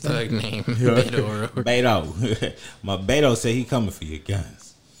Texas His thing? thug name. Beto O'Rourke. Beto. My Beto said he coming for your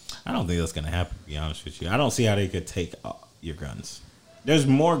guns. I don't think that's gonna happen. To be honest with you, I don't see how they could take your guns. There's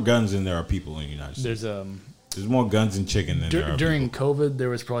more guns than there are people in the United States. There's more guns and chicken than there are during people. COVID, there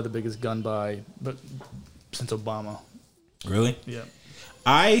was probably the biggest gun buy, but since Obama. Really? Yeah.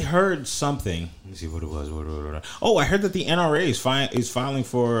 I heard something. Let me see what it was. Oh, I heard that the NRA is filing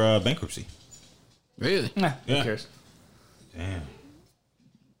for bankruptcy. Really? Nah, Yeah. who cares? Damn.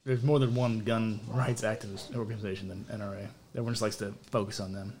 There's more than one gun rights activist organization than NRA. Everyone just likes to focus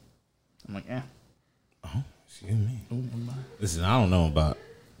on them. I'm like, Oh, excuse me. Ooh, Listen, I don't know about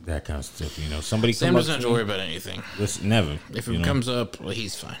that kind of stuff. You know, somebody Sam come up doesn't have to to me. worry about anything. Listen, never. If you it know. comes up, well,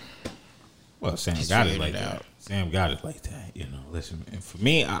 he's fine. Well, Sam He's got it figured like it that. out. Sam got it like that. You know, listen, man, for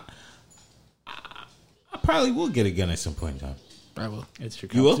me, I probably will get a gun at some point in time. I will. it's your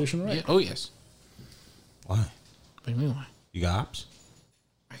You will? constitutional right. Yeah. Oh, yes. Why? What do you mean, why? You got ops?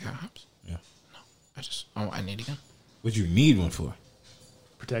 I got hops. Yeah. I need a gun. What you need one for?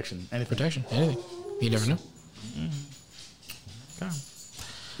 Protection. Anything. Protection. Anything. You never know. Okay.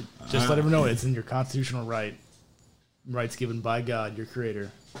 Just let everyone know it's in your constitutional rights given by God, your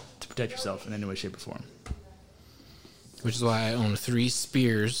creator, to protect yourself in any way, shape, or form. Which is why I own 3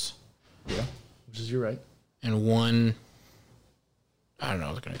 spears Yeah. Which is your right. and 1. I don't know.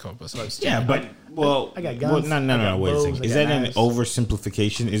 I was going to come up with something. Yeah, but well, I got guns, no. I got Wait a bows, second. I Is got that an knives.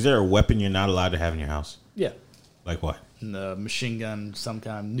 oversimplification? Is there a weapon you're not allowed to have in your house? Yeah. Like what? And, machine gun, some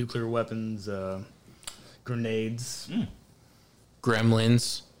kind, nuclear weapons, grenades.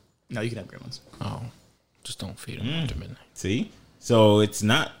 Gremlins. No, you can have gremlins. Oh. Just don't feed them after midnight. See, so it's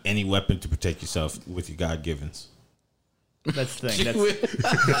not any weapon to protect yourself with your God givens. That's the thing. That's,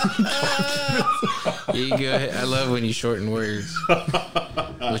 Yeah, you go ahead. I love when you shorten words.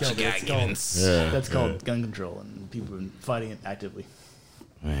 What you got, Givens? that's called gun control, and people have been fighting it actively.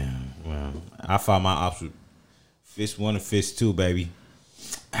 Man, well, I fought my ops with fist 1 and fist 2, baby.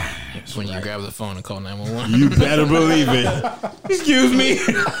 When you grab the phone and call 911. You better believe it. Excuse me.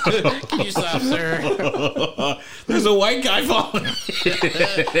 Can you stop, sir? There's a white guy falling, I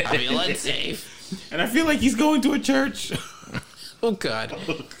feel unsafe. and I feel like he's going to a church. Oh, God.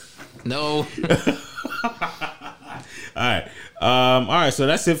 No. right. All right. So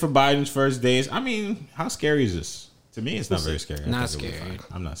that's it for Biden's first days. I mean, how scary is this? To me, it's not very scary. Not scary.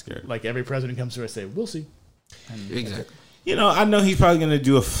 I'm not scared. Like every president comes through, I say, "We'll see." And Exactly. You know, I know he's probably going to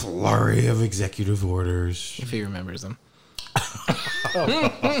do a flurry of executive orders. If he remembers them.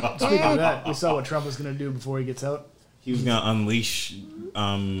 Speaking of that, we saw what Trump was going to do before he gets out. He was going to unleash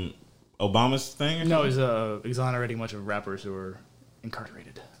Obama's thing? Or No, something? he's exonerating a bunch of rappers who are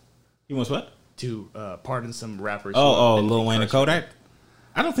incarcerated He wants what? to pardon some rappers. who Oh, have been Lil Wayne and incarcerated. Kodak?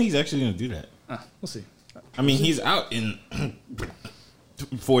 I don't think he's actually going to do that. We'll see. I mean, he's out in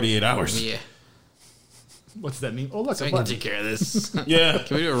 48 hours. Yeah. What's that mean? Oh, look, So a I can button. take care of this. Yeah.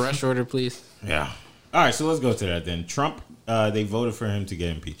 Can we do a rush order, please? Yeah. All right, so let's go to that then. Trump, they voted for him to get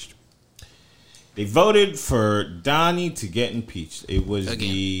impeached. They voted for Donnie to get impeached. It was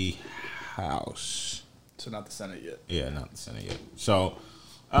the House. So not the Senate yet. Yeah, not the Senate yet. So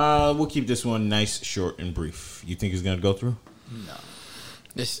we'll keep this one nice, short, and brief. You think it's going to go through? No.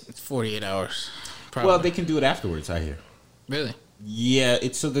 It's 48 hours. Probably. Well, they can do it afterwards, I hear. Really? Yeah,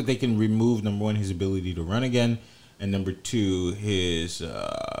 it's so that they can remove, number one, his ability to run again, and number two, his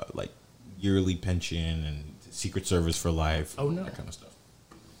like yearly pension and Secret Service for life. Oh, no. That kind of stuff.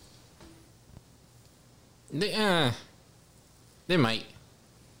 They might.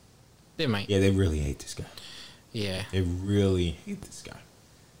 They might. Yeah, they really hate this guy. Yeah. They really hate this guy.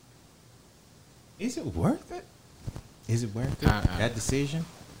 Is it worth it? Is it worth it? That decision?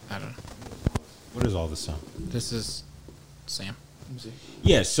 I don't know. What is all this sound? This is Sam. Let me see.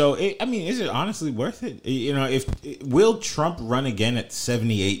 Yeah, so I mean, is it honestly worth it? You know, will Trump run again at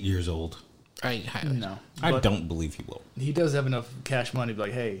 78 years old? No. I But don't believe he will. He does have enough cash money to be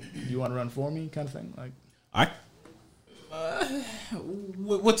like, hey, you want to run for me kind of thing? Like,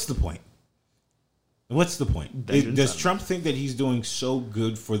 What's the point? What's the point? Vengeance Does on Trump think that he's doing so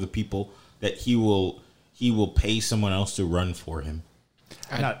good for the people that he will pay someone else to run for him?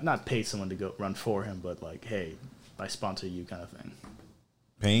 not pay someone to go run for him, but like, hey, I sponsor you kind of thing.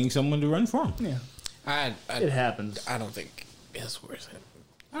 Paying someone to run for him? Yeah. It happens. I don't think it's worth it.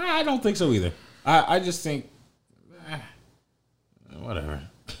 I don't think so either. I just think, whatever.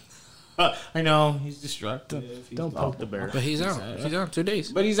 I know he's destructive. Don't poke the bear. But he's out. He's out 2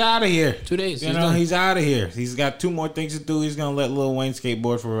 days. But he's out of here. 2 days. You He's know, done. he's out of here. He's got 2 more things to do. He's gonna let Lil Wayne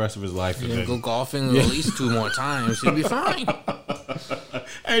skateboard for the rest of his life. He's gonna go golfing at least 2 more times. He'll be fine.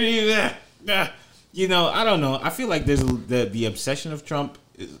 And you know, I don't know. I feel like there's the obsession of Trump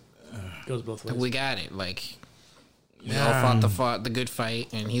is, Goes both ways. We got it. Like, we all fought the good fight,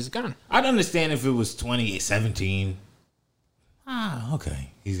 and he's gone. I'd understand if it was 2017. Okay.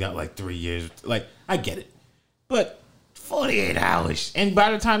 He's got like 3 years. Like, I get it. But 48 hours. And by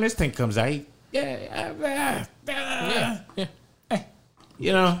the time this thing comes out, Yeah.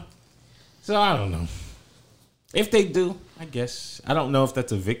 you know. So I don't know. If they do, I guess. I don't know if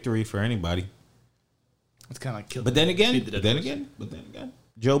that's a victory for anybody. It's kind of like kill. But then again, feed the dead horse.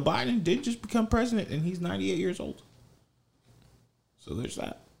 Joe Biden did just become president, and he's 98 years old. So there's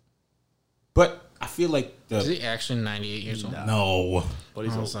that. But I feel like Is he actually 98 years old? no, But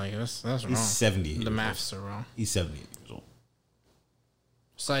he's I was old. like, that's wrong. he's 78. The maths are wrong. He's 78 years old.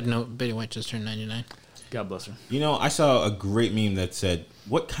 Side note, Betty White just turned 99. God bless her. You know, I saw a great meme that said,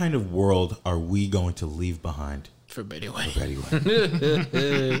 "What kind of world are we going to leave behind?" For Betty White. Betty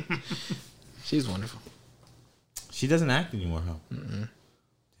White. She's wonderful. She doesn't act anymore, huh?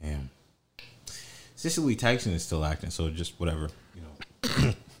 Damn. Cicely Tyson is still acting, so just whatever, you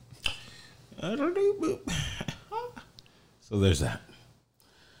know. So there's that.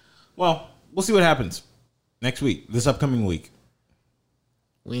 Well, we'll see what happens next week, this upcoming week,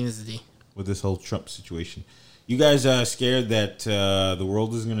 Wednesday. with this whole Trump situation. You guys scared that the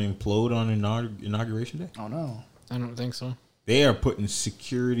world is going to implode on Inauguration Day? Oh no. I don't think so. They are putting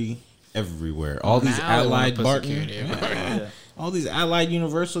security everywhere. All these Now they wanna allied put Barton, security everywhere. all these allied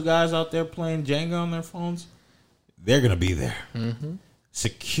Universal guys out there playing Jenga on their phones, they're going to be there.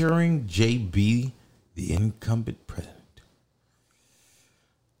 Securing JB, the incumbent president.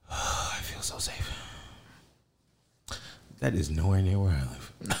 I feel so safe. That is nowhere near where I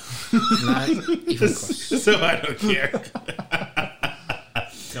live. Not even close. So I don't care.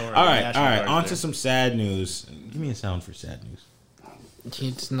 Don't worry, All right, National Guard's on to there. some sad news. Give me a sound for sad news.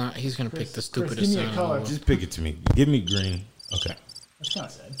 He's not. He's gonna pick the stupidest give me a sound in the color. world. Just pick it to me. Give me green. Okay. That's kind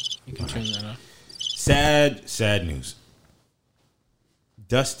of sad. You can turn that off. Sad news.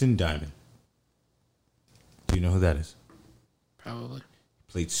 Dustin Diamond. Do you know who that is? Probably.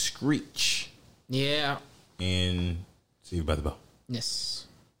 Played Screech Yeah. in Saved by the Bell. Yes.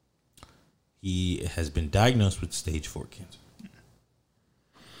 He has been diagnosed with stage 4 cancer.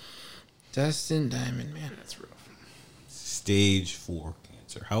 Dustin Diamond, man. That's rough. stage 4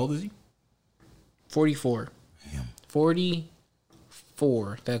 cancer. How old is he? 44. Damn.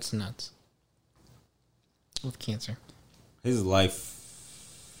 44. That's nuts. With cancer. His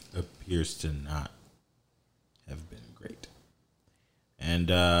life appears to not have been great.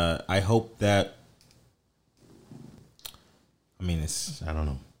 And I hope that, I mean, I don't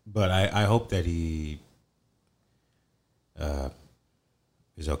know. But I hope that he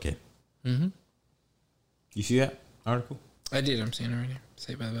is okay. Mm-hmm. You see that article? I did. I'm seeing it right here.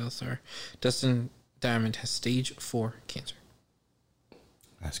 Saved by the Bell Star. Dustin Diamond has stage 4 cancer.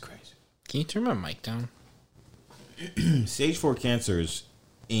 That's crazy. Can you turn my mic down? Stage 4 cancer is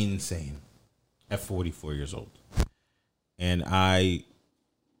insane at 44 years old. And it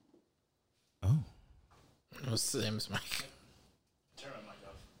was Sam's mic. Turn my mic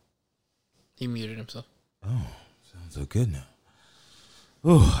off. He muted himself. Oh, sounds so good now.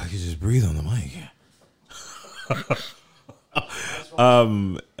 Oh, I can just breathe on the mic.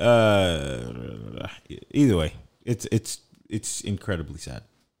 Either way, it's incredibly sad.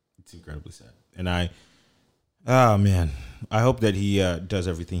 It's incredibly sad. And oh man, I hope that he does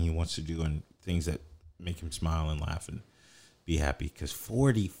everything he wants to do and things that make him smile and laugh and be happy. Because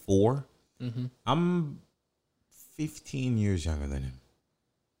 44, I'm 15 years younger than him.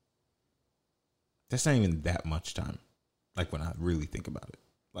 That's not even that much time. Like when I really think about it,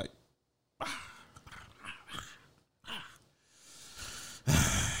 like,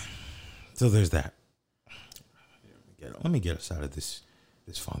 so there's that. Let me get us out of this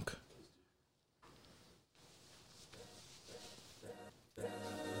funk.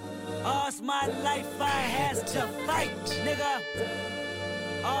 All's my life I has to fight, nigga.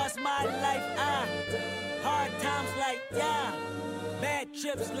 All's my life hard times like yeah, bad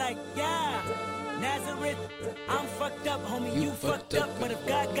trips like yeah. Nazareth, I'm fucked up, homie, you fucked up. But if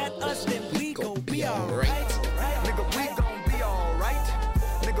God got us, then we gon' be alright. Nigga, we gon' be alright.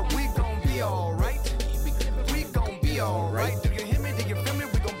 Nigga, we gon' be alright. We gon' be alright. Do you hear me? Do you feel me?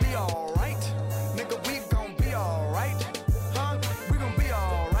 We gon' be alright. Nigga, we gon' be alright. Huh? We gon' be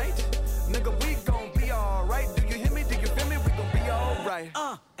alright. Nigga, we gon' be alright. Do you hear me? Do you feel me? We gon' be alright.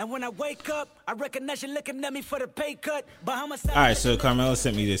 And when I wake up, I recognize you looking at me for the pay cut. Bahamas. All right, so Carmela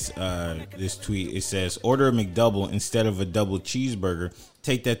sent me this tweet. It says, order a McDouble instead of a double cheeseburger.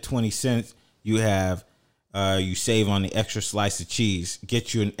 Take that 20 cents you have, you save on the extra slice of cheese.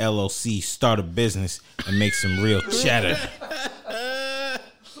 Get you an LLC, start a business, and make some real cheddar.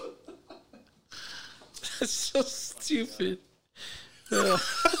 That's so stupid. The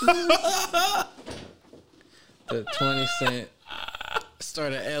 20 cent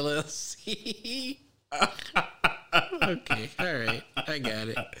start an LLC. Okay, all right, I got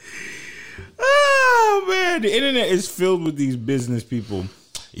it. Oh man, the internet is filled with these business people.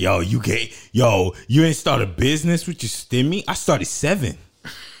 You ain't start a business with your stimmy? I started 7.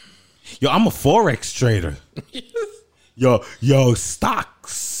 I'm a Forex trader.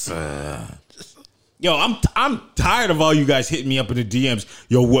 Stocks. I'm tired of all you guys hitting me up in the DMs.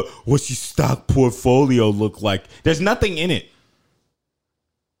 What's your stock portfolio look like? There's nothing in it.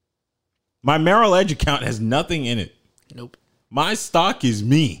 My Merrill Edge account has nothing in it. Nope. My stock is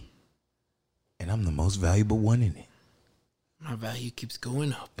me. And I'm the most valuable one in it. My value keeps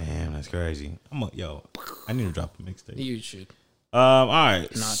going up. Damn, that's crazy. I need to drop a mixtape. You should. All right.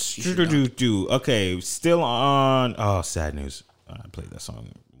 Not. Okay, still on. Oh, sad news. I played that song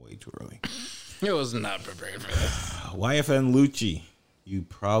way too early. It was not prepared for that. YFN Lucci. You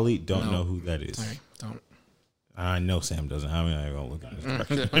probably don't know who that is. All right, don't. I know Sam doesn't. I'm not going to look at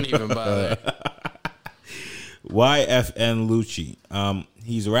this. Don't even bother. YFN Lucci.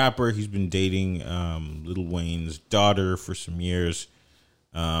 He's a rapper. He's been dating Lil Wayne's daughter for some years.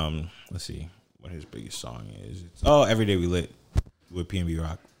 Let's see what his biggest song is. Every Day We Lit with PNB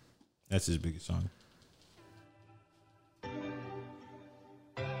Rock. That's his biggest song.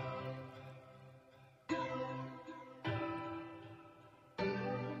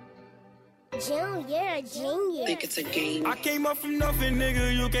 You're a genius. Think it's a game. I came up from nothing,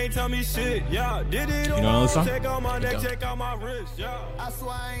 nigga. You can't tell me shit. Yeah, did it You know this song? Take out my neck, take out my wrist. Yeah. I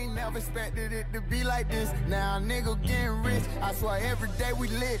swear I ain't never expected it to be like this. Now nigga getting rich. I swear every day we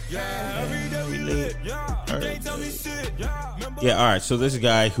lit. Yeah, every day we lit. Yeah, you can't tell me shit. Yeah. All right. So this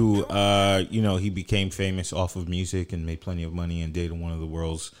guy who, he became famous off of music and made plenty of money and dated one of the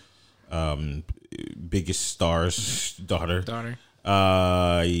world's biggest stars' daughter.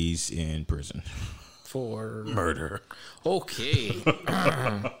 He's in prison For murder. Okay.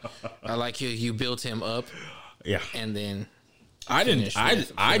 I like you built him up. Yeah. And then I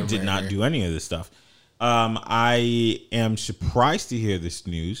did not do any of this stuff. I am surprised to hear this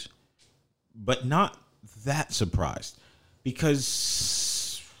news, but not that surprised.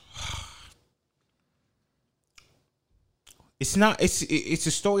 because it's not. It's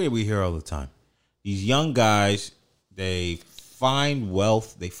a story that we hear all the time. These young guys, they find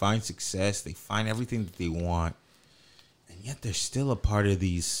wealth, they find success, they find everything that they want, and yet they're still a part of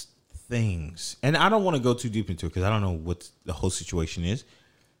these things. And I don't want to go too deep into it because I don't know what the whole situation is.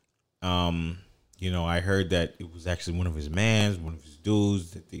 I heard that it was actually one of his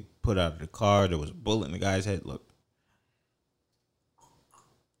dudes that they put out of the car. There was a bullet in the guy's head. Look.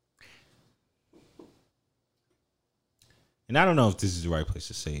 And I don't know if this is the right place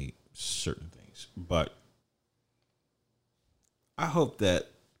to say certain things, but I hope that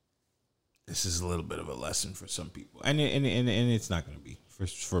this is a little bit of a lesson for some people. And it's not going to be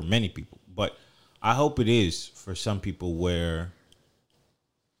for many people, but I hope it is for some people where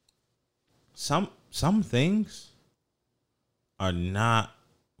some things are not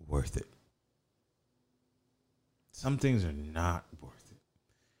worth it. Some things are not worth it.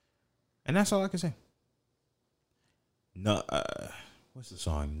 And that's all I can say. No, what's the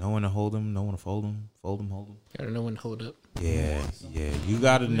song? No one to hold him, no one to fold him, hold him. Gotta know when to hold up. Yeah. You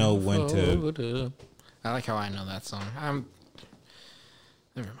gotta know when to. I like how I know that song.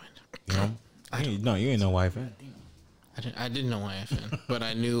 Never mind. You ain't no YFN. I didn't know YFN, but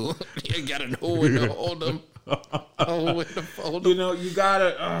I knew you gotta know when to hold them. Oh, when to fold them. You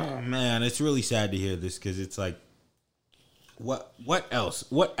gotta. Oh man, it's really sad to hear this because it's like, what else?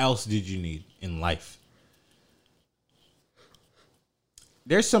 What else did you need in life?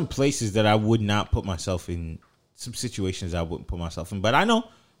 There's some places that I would not put myself in, some situations I wouldn't put myself in. But I know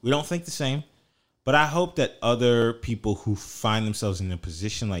we don't think the same. But I hope that other people who find themselves in a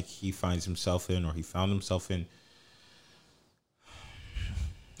position like he finds himself in or he found himself in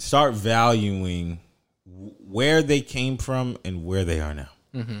start valuing where they came from and where they are now.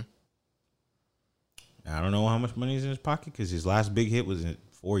 Mm-hmm. I don't know how much money is in his pocket because his last big hit was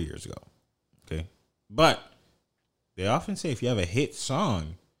 4 years ago. Okay. But they often say if you have a hit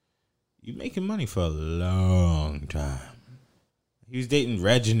song, you're making money for a long time. He was dating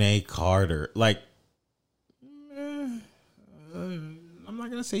Regina Carter. Like, I'm not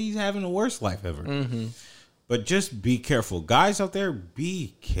going to say he's having the worst life ever. Mm-hmm. But just be careful. Guys out there,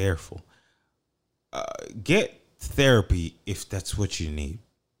 be careful. Get therapy if that's what you need.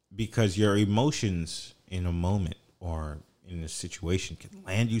 Because your emotions in a moment or in a situation can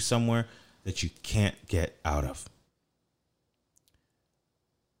land you somewhere that you can't get out of.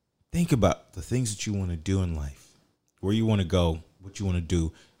 Think about the things that you want to do in life, where you want to go, what you want to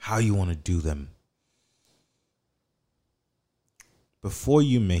do, how you want to do them, before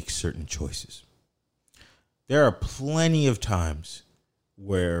you make certain choices. There are plenty of times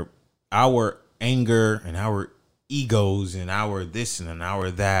where our anger and our egos and our this and our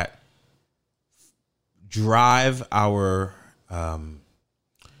that drive our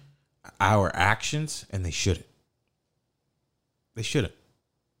actions, and they shouldn't. They shouldn't.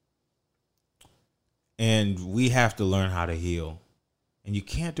 And we have to learn how to heal. And you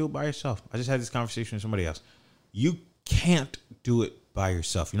can't do it by yourself. I just had this conversation with somebody else. You can't do it by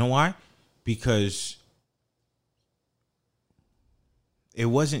yourself. You know why? Because it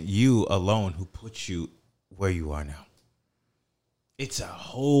wasn't you alone who put you where you are now. It's a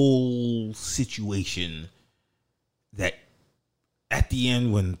whole situation that at the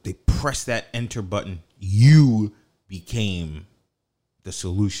end, when they press that enter button, you became the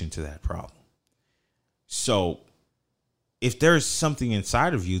solution to that problem. So if there's something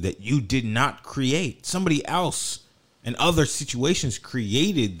inside of you that you did not create, somebody else and other situations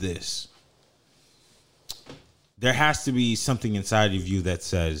created this, there has to be something inside of you that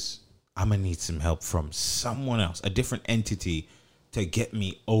says, I'm going to need some help from someone else, a different entity, to get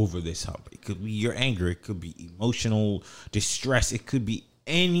me over this hump. It could be your anger. It could be emotional distress. It could be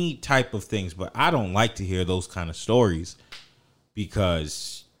any type of things. But I don't like to hear those kind of stories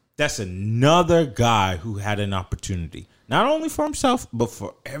because that's another guy who had an opportunity, not only for himself, but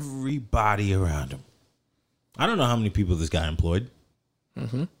for everybody around him. I don't know how many people this guy employed.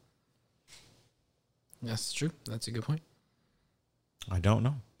 Mm-hmm. That's true. That's a good point. I don't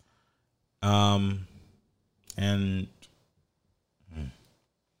know. And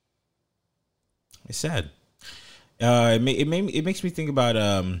it's sad. It makes me think about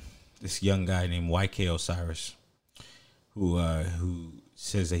this young guy named YK Osiris, who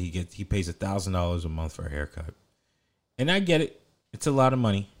says that he pays $1,000 a month for a haircut, and I get it; it's a lot of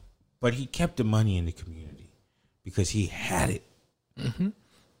money, but he kept the money in the community because he had it. Mm-hmm.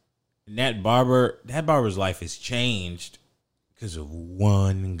 And that barber's life has changed because of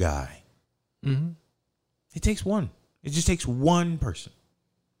one guy. Mm-hmm. It takes one. It just takes one person.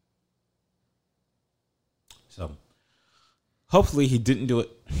 So Hopefully he didn't do it.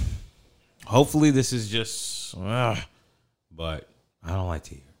 Hopefully this is just, but I don't like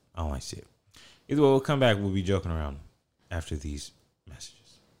to hear. I don't like to see it. Either way, we'll come back. We'll be joking around after these messages.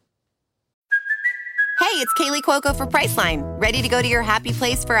 Hey, it's Kaylee Cuoco for Priceline. Ready to go to your happy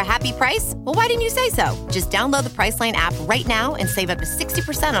place for a happy price? Well, why didn't you say so? Just download the Priceline app right now and save up to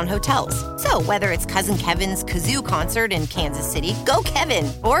 60% on hotels. So whether it's Cousin Kevin's Kazoo Concert in Kansas City, go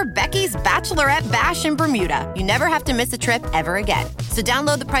Kevin, or Becky's Bachelorette Bash in Bermuda, you never have to miss a trip ever again. So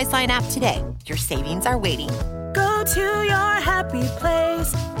download the Priceline app today. Your savings are waiting. Go to your happy place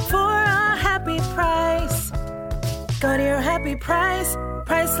for a happy price. Go to your happy price,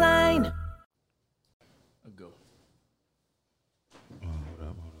 Priceline. Go. Hold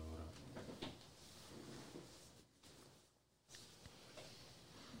up.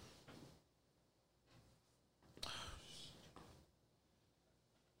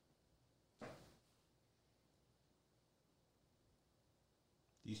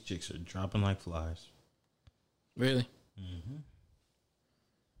 These chicks are dropping like flies. Really? Mm-hmm.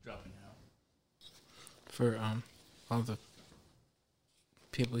 Dropping out. For all the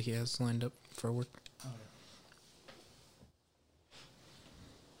people he has lined up for work. Oh, yeah.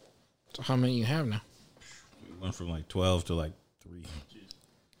 So how many you have now? We went from like 12 to like 3. Jeez.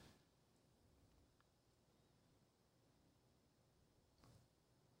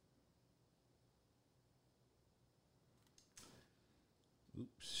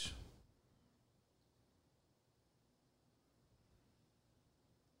 Oops.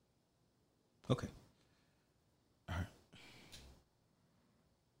 Okay. All right.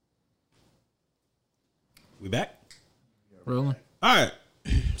 We back? Rolling. All right.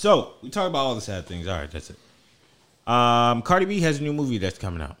 So we talked about all the sad things. All right, that's it. Cardi B has a new movie that's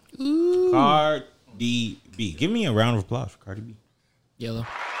coming out. Ooh. Cardi B. Give me a round of applause for Cardi B. Yellow.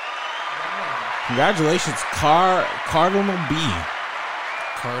 Congratulations, Cardinal B.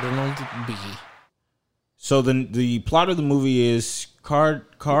 Cardinal B. So the plot of the movie is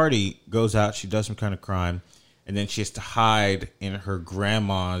Cardi goes out, she does some kind of crime, and then she has to hide in her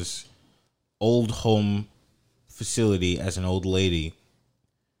grandma's old home facility as an old lady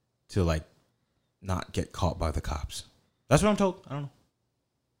to like not get caught by the cops. That's what I'm told. I don't know.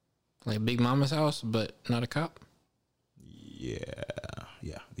 Like Big Mama's house, but not a cop? Yeah.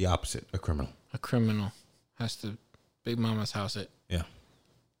 The opposite, a criminal. A criminal has to Big Mama's house it. Yeah.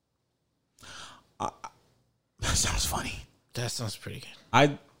 That sounds funny. That sounds pretty good.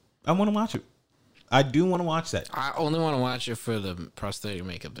 I want to watch it. I do want to watch that. I only want to watch it for the prosthetic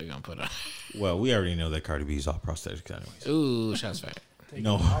makeup they're gonna put on. Well, we already know that Cardi B is all prosthetics anyways. Ooh, shots fired.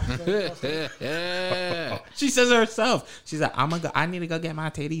 No. She says it herself. She's like, I need to go get my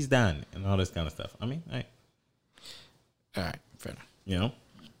titties done and all this kind of stuff. I mean, hey. All right, fair enough. You know?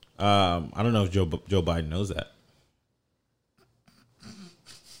 I don't know if Joe Biden knows that.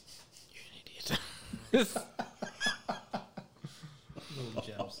 You're an idiot.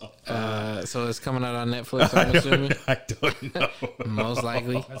 So it's coming out on Netflix, I'm assuming? I don't know. Most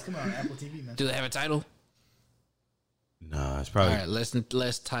likely. That's coming on Apple TV, man. Do they have a title? Nah, it's probably All right,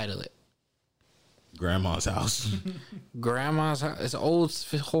 let's title it. Grandma's house. Grandma's house. It's old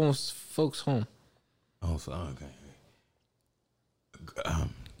folks' home. Oh, so, okay.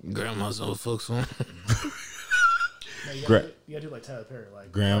 Grandma's old folks' home. No, you gotta do like Tyler Perry,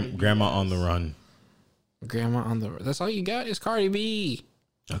 like Grandma on the run. Grandma on the. That's all you got is Cardi B.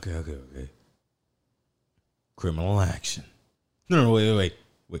 Okay. Criminal action. No, wait.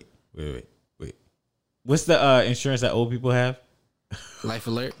 What's the insurance that old people have? Life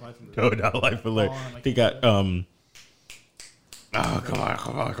Alert. No, not Life Alert. They got Oh, come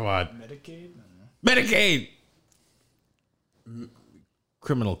on. Medicaid.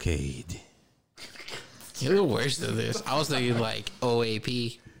 Criminal Cade. You're the worst of this. I was thinking like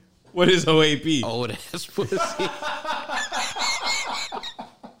OAP. What is OAP? Old ass pussy.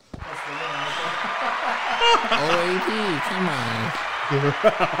 OAP, come on.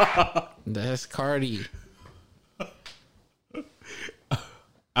 That's Cardi.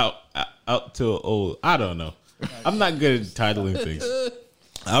 Out to old. I don't know. I'm not good at titling things.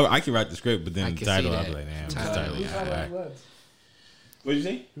 I can write the script, but then the title, I'll be like, damn. What'd you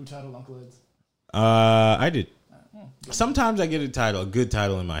say? Who titled Uncle Ed's? I did. Sometimes I get a good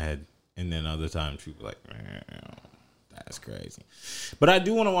title in my head, and then other times people are like, that's crazy. But I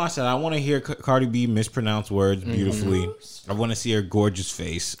do want to watch that. I want to hear Cardi B mispronounce words beautifully. I want to see her gorgeous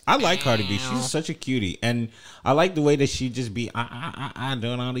face. I like Cardi B. She's such a cutie, and I like the way that she just be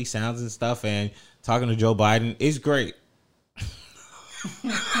doing all these sounds and stuff and talking to Joe Biden. It's great.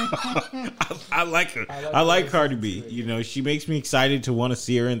 I like her. I like Cardi B. You know, she makes me excited to want to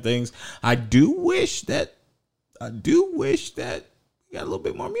see her in things. I do wish that do wish that we got a little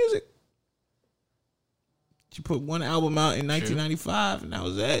bit more music. She put one album out in 1995, and that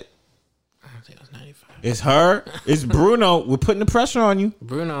was it. I don't think it was 95. It's her. It's Bruno. We're putting the pressure on you.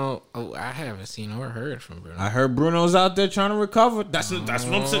 Bruno. Oh, I haven't seen or heard from Bruno. I heard Bruno's out there trying to recover. That's what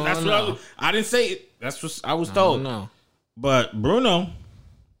I'm saying. That's what I didn't say it. That's what I was told. No. But Bruno,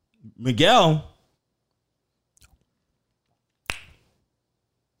 Miguel.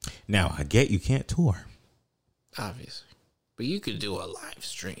 Now I get you can't tour. Obviously. But you could do a live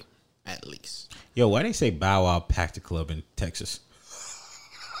stream, at least. Yo, why they say Bow Wow packed the club in Texas?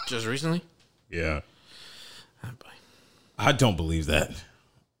 Just recently? Yeah. Oh, boy. I don't believe that.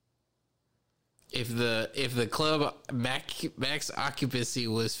 If the club max occupancy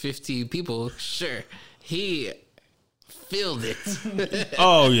was 50 people, sure. He filled it.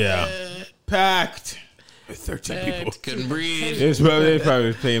 Oh, yeah. Packed. 13 people. Couldn't breathe. They probably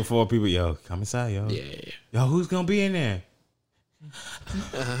was paying 4 people. Yo, come inside, yo. Yeah. Yo, who's going to be in there?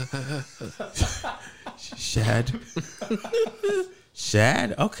 Shad.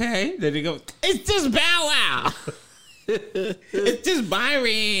 Shad? Okay. There they go. It's just Bow Wow. It's just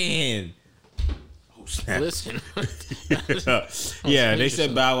Byron. Oh, snap. Listen. Yeah, they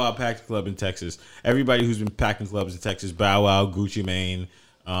said Bow Wow packed the club in Texas. Everybody who's been packing clubs in Texas, Bow Wow, Gucci Mane,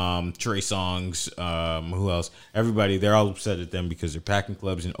 Trey Songz, who else? Everybody, they're all upset at them because they're packing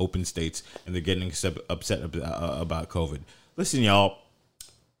clubs in open states and they're getting upset about COVID. Listen, y'all,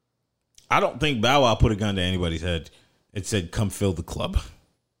 I don't think Bow Wow put a gun to anybody's head. It said, come fill the club.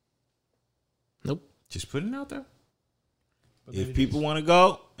 Nope. Just putting it out there. But if people want to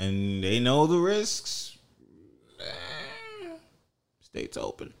go and they know the risks, state's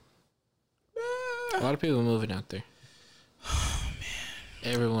open. A lot of people moving out there. Oh,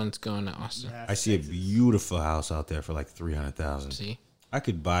 man. Everyone's going to Austin. I see a beautiful house out there for like $300,000. See? I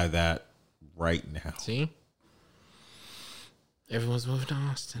could buy that right now. See? Everyone's moving to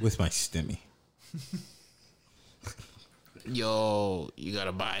Austin. With my stimmy. Yo, you got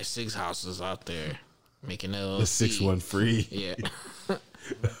to buy 6 houses out there. Making LLC. The 6-1 free. Yeah.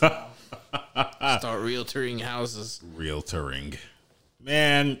 Start realtoring houses. Realtoring.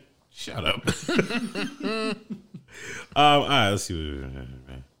 Man, shut up. All right, let's see what we're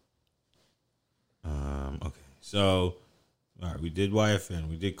doing. Okay. So, all right, we did YFN.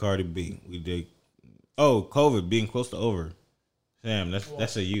 We did Cardi B. We did COVID being close to over. Sam,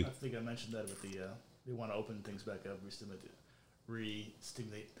 that's a you. I think I mentioned that with the they want to open things back up,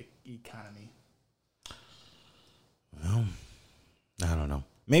 re-stimulate the economy. Well, I don't know.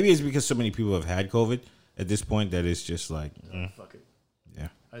 Maybe it's because so many people have had COVID at this point that it's just like, fuck it. Yeah.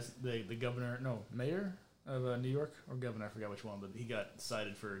 The governor, mayor of New York, or governor, I forgot which one, but he got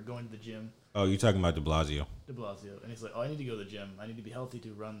cited for going to the gym. Oh, you're talking about De Blasio. De Blasio. And he's like, I need to go to the gym. I need to be healthy to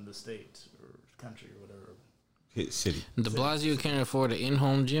run the state or country or whatever. City. De Blasio can't afford an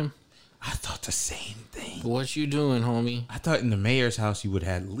in-home gym. I thought the same thing. What you doing, homie? I thought in the mayor's house you would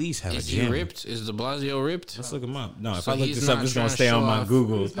at least have Is a gym. he ripped? Is De Blasio ripped? Let's look him up. No, if So I look he's this up, not it's going trying to to stay on show my off.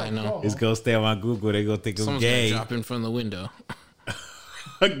 Google. I know. It's going to stay on my Google. They're going to think I'm Someone's gay. gonna drop in from the window.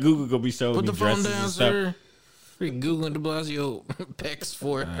 Google going to be showing Put me the phone dresses down, and stuff. sir. Freaking Googling De Blasio pecs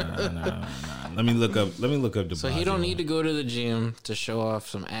for. Nah. Let me look up De Blasio. So he don't need to go to the gym to show off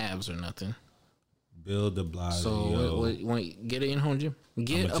some abs or nothing. Bill De Blasio. So wait, get an in-home gym.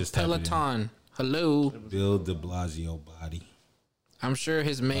 Get I'ma a just type it in. Peloton. Hello. Bill De Blasio body. I'm sure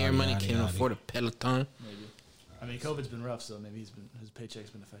his mayor money Yada, can yada. afford a Peloton. Maybe. I mean, COVID's been rough, so maybe his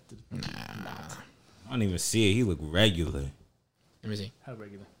paycheck's been affected. Nah. I don't even see it. He look regular. Let me see. How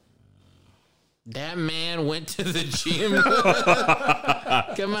regular? That man went to the gym.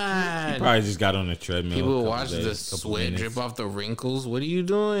 Come on. Probably just got on the treadmill. People watch the sweat drip off the wrinkles. What are you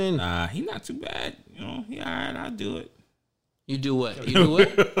doing? Nah, he not too bad. You know, he all right. I'll do it. You do what? You do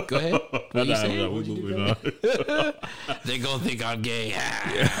what? Go ahead. What you saying? We moving on. They gonna think I'm gay. Yo,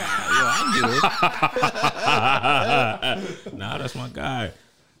 I do it. Nah, that's my guy.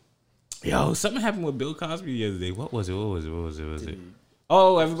 Yo, something happened with Bill Cosby the other day. What was it?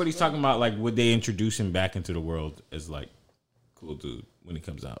 Oh, everybody's talking about like would they introduce him back into the world as like cool dude when he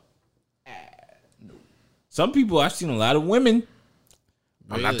comes out? No. Some people, I've seen a lot of women.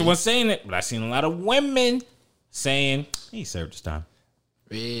 I'm not the Really? one saying it, but I've seen a lot of women saying he served his time.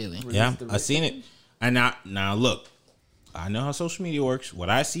 Really? Yeah, I seen it. And now look, I know how social media works. What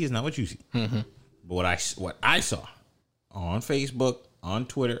I see is not what you see. Mm-hmm. But what I saw on Facebook, on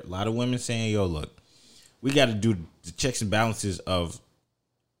Twitter, a lot of women saying, "Yo, look, we got to do the checks and balances of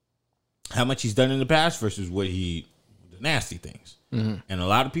how much he's done in the past versus the nasty things." Mm-hmm. And a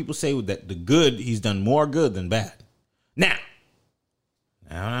lot of people say that the good, he's done more good than bad. Now.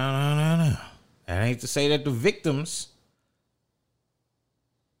 That hate to say that the victims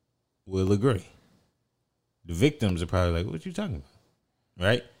will agree. The victims are probably like, what you talking about?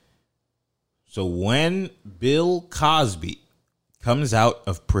 Right? So when Bill Cosby comes out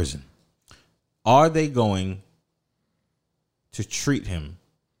of prison, are they going to treat him?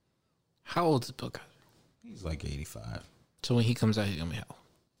 How old is Bill Cosby? He's like 85. So when he comes out, he's gonna be how old?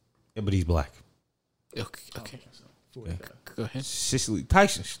 Yeah, but he's black. Okay. Okay. Go ahead. Cicely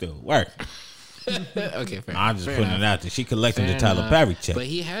Tyson still working. Okay, fair. I'm just putting it out there. She collecting Fair the Tyler enough. Perry check. But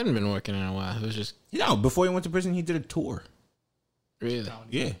he hadn't been working in a while. It was just Before he went to prison, he did a tour. really.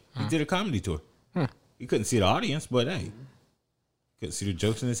 Yeah, he did a comedy tour. He couldn't see the audience, but hey, couldn't see the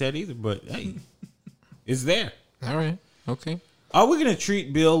jokes in his head either. But hey, it's there. All right. Okay. Are we gonna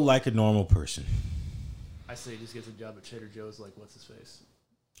treat Bill like a normal person, I say he just gets a job at Trader Joe's. Like, what's his face?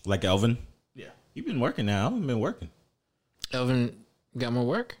 like Elvin? Yeah. You've been working now. I've been working. Elvin got more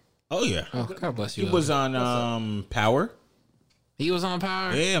work. Oh yeah, Oh, God bless you. he was Elvin. on Power. He was on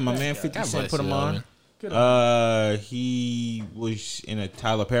Power. Yeah, my man 50 God Cent bless put him you, on. Elvin. Good He was in a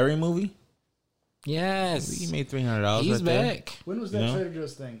Tyler Perry movie. Yes. He made $300. He's right there. back. When was that You know? Trader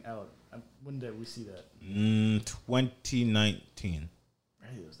Joe's thing out? When did we see that? 2019,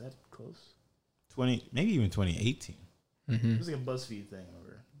 Right, was that close? 20, maybe even 2018. It was like a BuzzFeed thing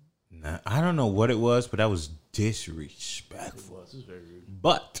over. Nah, I don't know what it was, but that was It disrespectful. was. It was very rude.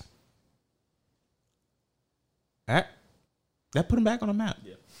 But that put him back on the map.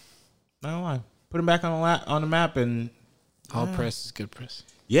 Yeah. Not gonna lie, put him back on the map, and All press is good press.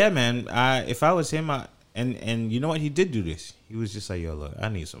 yeah, man. If I was him, and you know what, he did do this. He was just like, yo, look, I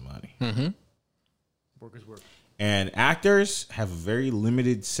need some money. Mm-hmm. Work is work. And actors have a very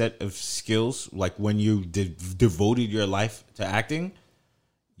limited set of skills. Like when you devoted your life to acting,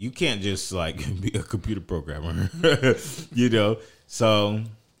 you can't just like be a computer programmer, you know? So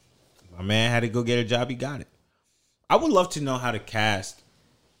my man had to go get a job. He got it. I would love to know how the cast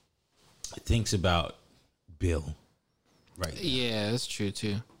thinks about Bill right now. Yeah, that's true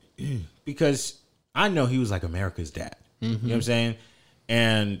too. Because I know he was like America's dad. You know what I'm saying?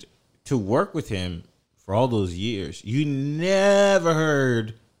 And to work with him for all those years, you never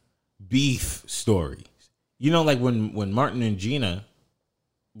heard beef stories. You know, like when Martin and Gina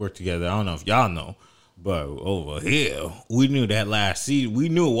worked together, I don't know if y'all know, but over here, we knew that last season, we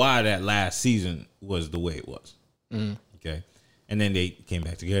knew why that last season was the way it was. Okay? And then they came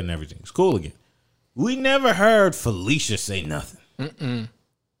back together and everything was cool again. We never heard Felicia say nothing.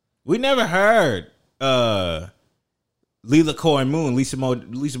 We never heard Leela Coy Moon, Lisa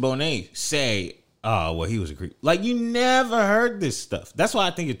Bonet say, oh, well, he was a creep. Like, you never heard this stuff. That's why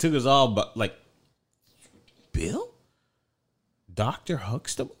I think it took us all, but like, Bill? Dr.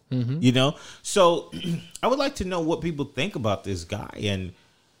 Huxtable? You know? So I would like to know what people think about this guy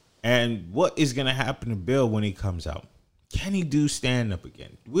and what is going to happen to Bill when he comes out. Can he do stand-up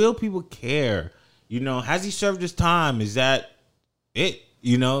again? Will people care? You know, has he served his time? Is that it?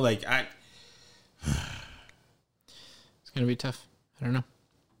 You know, like, It's gonna be tough. I don't know.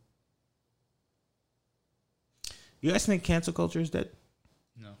 You guys think cancel culture is dead?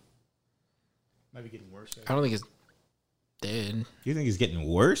 No. Might be getting worse. I don't think it's dead. You think it's getting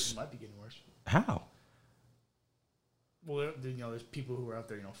worse? It might be getting worse. How? Well, there's people who are out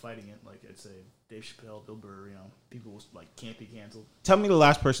there, fighting it. Like, I'd say Dave Chappelle, Bill Burr, people like can't be canceled. Tell me the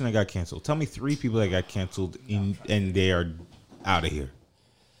last person that got canceled. Tell me 3 people that got canceled and they are out of here.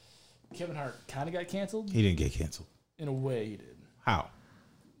 Kevin Hart kind of got canceled. He didn't get canceled. In a way, he did. How?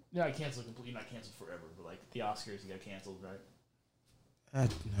 You're not canceled completely, not canceled forever, but like the Oscars, he got canceled, right?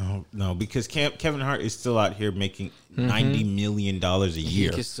 No, because Kevin Hart is still out here making $90 million a year.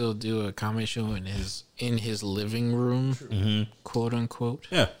 He could still do a comedy show in his living room, quote unquote.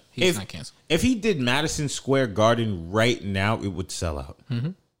 Yeah, He's not canceled. If he did Madison Square Garden right now, it would sell out.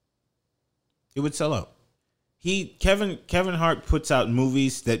 It would sell out. Kevin Hart puts out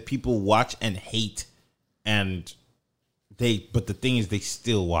movies that people watch and hate, but the thing is, they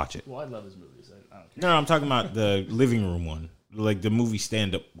still watch it. Well, I love his movies. I don't care. No, I'm talking about the living room one, like the movie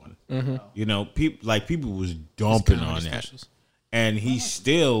stand up one. You know, people was dumping on that, Specials. and he's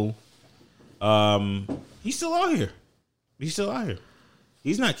still out here. He's still out here.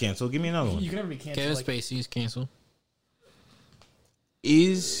 He's not canceled. Give me another one. You can never be canceled. Kevin like, Spacey's canceled.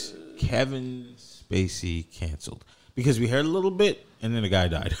 Is Kevin Spacey canceled? Because we heard a little bit, and then the guy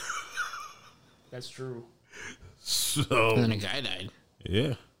died. That's true. So And then a guy died.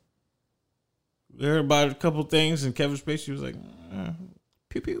 yeah, we heard about a couple things, and Kevin Spacey was like,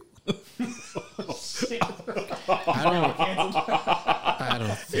 pew pew. I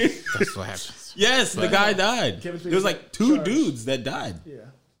don't think that's what happens. Yes, the guy died. Kevin Spacey There was like got 2 charged. dudes that died. Yeah.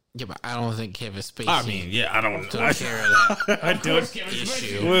 Yeah, but I don't think Kevin Spacey. I mean, yeah, I don't took care of that I don't.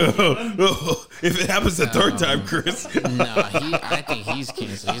 issue. If it happens the third time, Chris. I think he's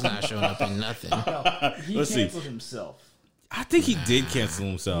canceled. He's not showing up in nothing. He Let's see. canceled himself. I think he did cancel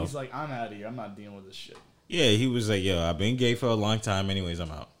himself. He's like, I'm out of here. I'm not dealing with this shit. Yeah, he was like, yo, I've been gay for a long time. Anyways,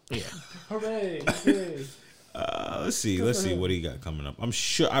 I'm out. Yeah. Hooray! Hooray. Let's see what he got coming up.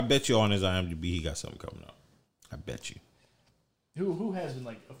 I bet you on his IMDb he got something coming up. I bet you. Who has been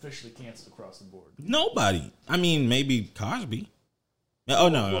like officially canceled across the board? Nobody. I mean, maybe Cosby. Oh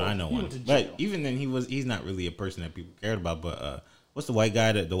no, Well, I know he one. went to But jail. even then, he's not really a person that people cared about. But what's the white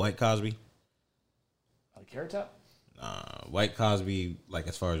guy the white Cosby? Carrot Top? White Cosby, like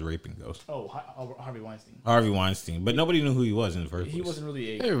as far as raping goes. Oh, Harvey Weinstein. Harvey Weinstein, but nobody knew who he was in the first place. He wasn't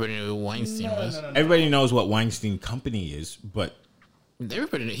really a. Everybody knew who Weinstein was. No. Everybody knows what Weinstein Company is, but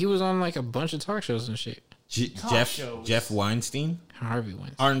Everybody knew. He was on like a bunch of talk shows and shit. Jeff Weinstein, Harvey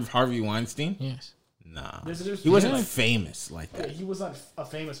Weinstein. Harvey Weinstein. Yes. Nah, There's he wasn't yeah. famous like Yeah, that. he was not a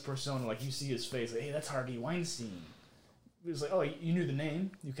famous persona. Like you see his face, like, hey, that's Harvey Weinstein. It was like, oh, you knew the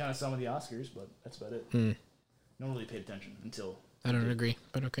name. You kind of saw him at the Oscars, but that's about it. No one really paid attention until. I don't agree,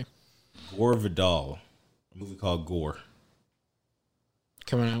 but okay. Gore Vidal, a movie called Gore.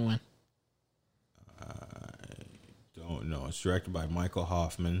 Coming out when? Don't know. It's directed by Michael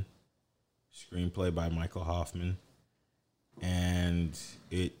Hoffman. Screenplay by Michael Hoffman. And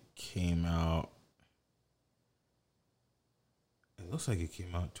it came out. It looks like it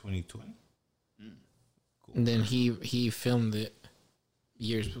came out 2020. Cool. And then he filmed it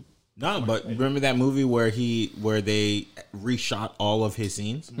years. No, but remember that movie where they reshot all of his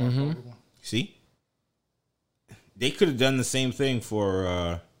scenes? Mm-hmm. See? They could have done the same thing for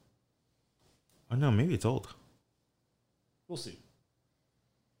oh no, maybe it's old. We'll see.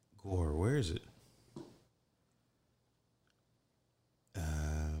 Gore, where is it?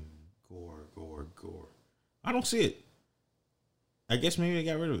 Gore. I don't see it. I guess maybe they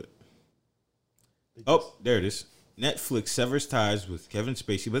got rid of it. Oh, there it is. Netflix severs ties with Kevin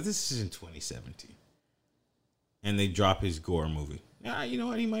Spacey, but this is in 2017. And they drop his Gore movie. Nah, you know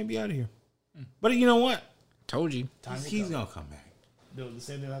what? He might be out of here. But you know what? Told you. He's going to come back. The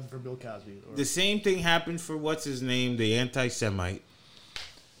same thing happened for Bill Cosby. The same thing happened for what's his name, the anti-Semite.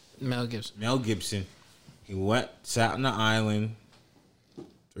 Mel Gibson. Mel Gibson. He sat on the island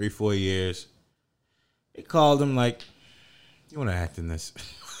 3-4 years. They called him like, you want to act in this?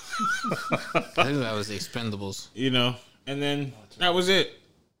 I think that was the Expendables. You know, and then that was it.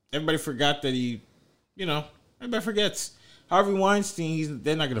 Everybody forgot that everybody forgets. Harvey Weinstein,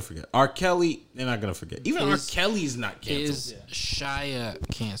 they're not going to forget. R. Kelly, they're not going to forget. Even R. Kelly's not canceled. Is Shia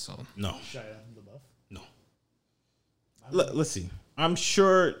canceled? No. Shia LaBeouf. No. Let's see. I'm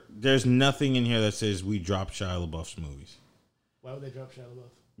sure there's nothing in here that says we dropped Shia LaBeouf's movies. Why would they drop Shia LaBeouf?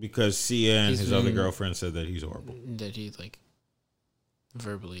 Because Sia and He's his been- other girlfriend said that he's horrible. That he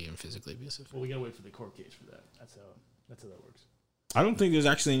verbally and physically abusive. Well, we gotta wait for the court case for that. That's how that works. I don't think there's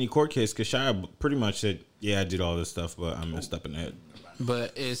actually any court case because Shia pretty much said, yeah, I did all this stuff, but I messed up in the head.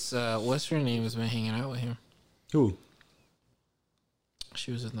 But it's what's her name has been hanging out with him. Who?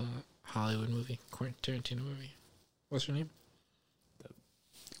 She was in the Hollywood movie, Quentin Tarantino movie. What's her name?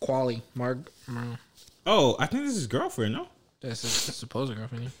 Quali Marg. Oh, I think this is his girlfriend, no? That's his supposed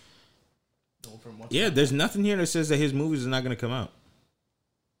girlfriend. Yeah, there's nothing here that says that his movies are not going to come out.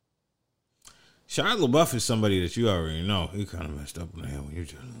 Shia LaBeouf is somebody that you already know. He kind of messed up in the head when you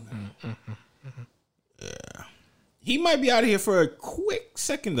tell him that. Yeah. He might be out of here for a quick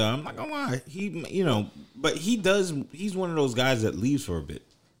second, though. I'm not going to lie. But he's one of those guys that leaves for a bit.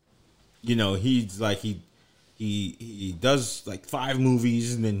 You know, he's like, he does like 5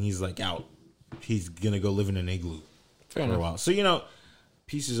 movies and then he's like out. He's going to go live in an igloo for a while. So,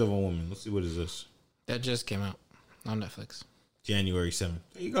 Pieces of a Woman. Let's see, what is this? That just came out on Netflix. January 7th.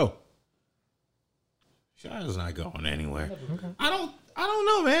 There you go. Shia's not going anywhere. Okay. I don't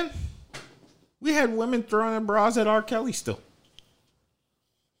know, man. We had women throwing their bras at R. Kelly still.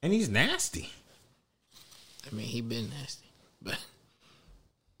 And he's nasty. I mean, he been nasty. But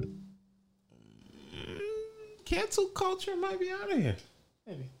cancel culture might be out of here.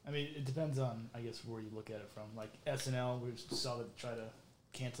 Maybe. I mean, it depends on, I guess, where you look at it from. Like SNL, we saw them try to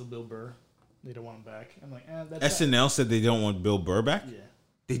cancel Bill Burr. They don't want him back. I'm like, that's SNL said they don't want Bill Burr back? Yeah.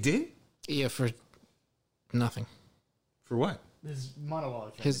 They did? yeah, for nothing. For what? His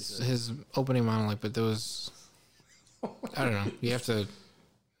monologue. His opening monologue, but there was I don't know. You have to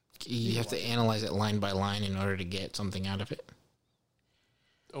analyze it line by line in order to get something out of it.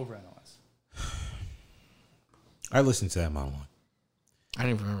 Overanalyze. I listened to that monologue. I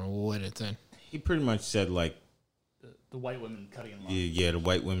don't even remember what it said. He pretty much said like the white women cutting in line. Yeah, the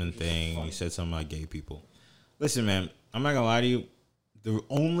white women thing. He said something about gay people. Listen, man, I'm not gonna lie to you. The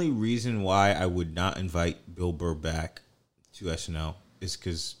only reason why I would not invite Bill Burr back to SNL is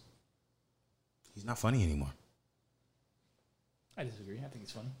because he's not funny anymore. I disagree. I think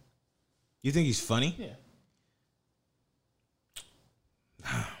it's funny. You think he's funny?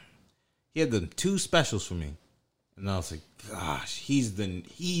 Yeah. He had the 2 specials for me, and I was like, "Gosh, he's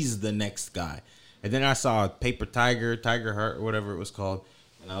the next guy." And then I saw Paper Tiger, Tiger Heart, or whatever it was called,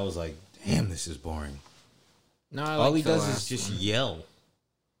 and I was like, "Damn, this is boring." No, All he does is just yell.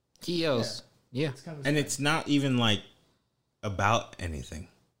 He yells. Yeah. It's kind of And it's not even like about anything.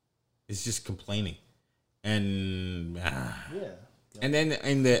 It's just complaining. And and then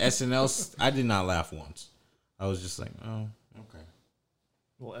in the SNL, I did not laugh once. I was just like, oh, okay.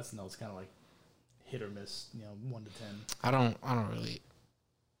 Well, SNL's kind of like hit or miss, 1 to 10. I don't really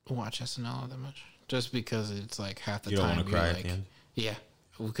watch SNL that much, just because it's like half the You don't time want to cry you're at the end? yeah,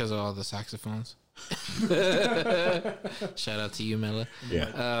 because of all the saxophones. Shout out to you, Mela. Yeah.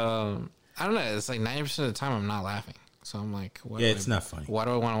 I don't know. It's like 90% of the time I'm not laughing, so I'm like, Yeah, it's not funny. Why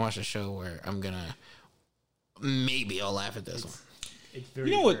do I want to watch a show where I'm gonna maybe I'll laugh at this one? It's very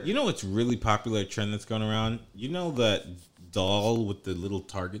You know what? rare. You know what's really popular trend that's going around? You know that doll with the little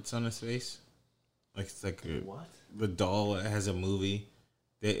targets on his face? Like it's like What? the doll that has a movie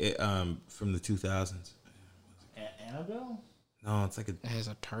from the 2000s. Annabelle? No, it's like It has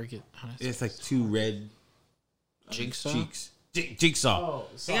a target on it. it's like 2 red Jigsaw. cheeks. Jigsaw. Oh,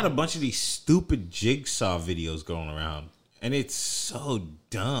 They got a bunch of these stupid Jigsaw videos going around, and it's so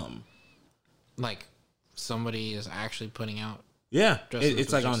dumb. Like somebody is actually putting out. Yeah, Dressed up it's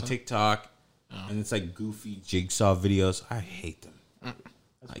as like on Jigsaw? TikTok, and it's like goofy Jigsaw videos. I hate them.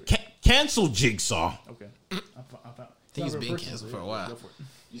 I can't cancel Jigsaw. Okay. I think he's been canceled for a while. Go for it.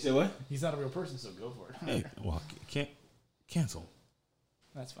 You say what? He's not a real person, so go for it. Hey, well, can't cancel.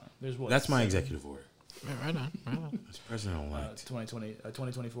 That's fine. There's what? That's my 7? executive order. Right on. That's president-elect.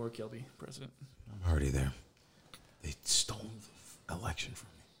 2024 Kelby president. I'm already there. They stole the election from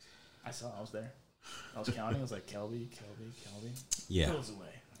me. I was there. I was counting. I was like, Kelby. Yeah. Goes away.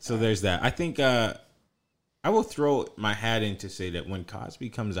 So there's that. I think I will throw my hat in to say that when Cosby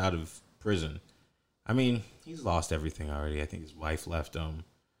comes out of prison, I mean, he's lost everything already. I think his wife left him.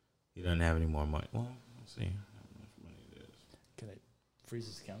 He doesn't have any more money. Well, let's see how much money it is. Can I freeze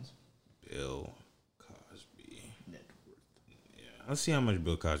his accounts? Bill Cosby. Net worth. Yeah, let's see how much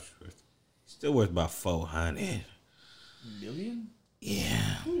Bill Cosby's worth. He's still worth about 400 million.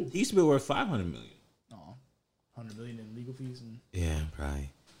 Yeah, he used to be worth 500 million. Oh, 100 million in legal fees and. Yeah, probably.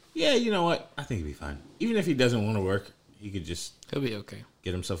 Yeah, you know what? I think he'd be fine. Even if he doesn't want to work, he could just He'll be okay.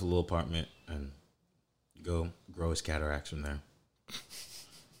 get himself a little apartment and go grow his cataracts from there.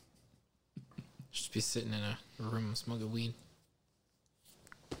 Just be sitting in a room smoking weed.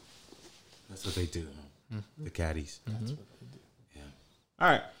 That's what they do. The caddies. That's what they do. Yeah. All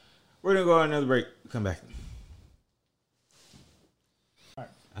right. We're going to go on another break. Come back. All right.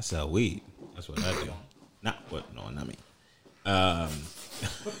 I sell weed. That's what I do. Not what? No, not me. I'm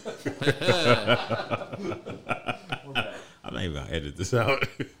not even going to edit this out.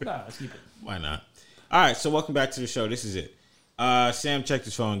 Nah, let's keep it. Why not? All right. So welcome back to the show. This is it. Sam checked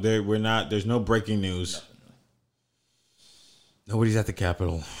his phone. There's no breaking news. Nobody's at the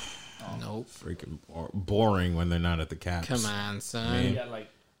Capitol. Nope. Freaking boring when they're not at the Caps. Come on, son. Man. We got like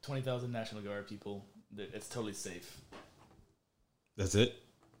 20,000 National Guard people. It's totally safe. That's it?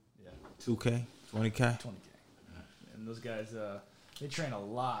 Yeah. 2K? 20K? 20K. And those guys, they train a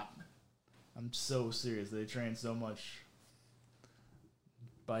lot. I'm so serious. They train so much.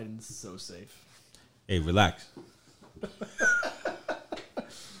 Biden's so safe. Hey, relax.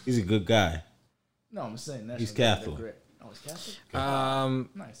 He's a good guy. No, I'm saying that He's Catholic. great. Oh, he's Catholic?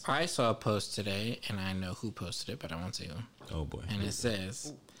 Nice. I saw a post today, and I know who posted it, but I won't say who. Oh, boy. And it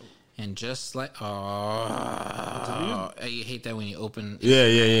says, and just like, you hate that when you open. Yeah.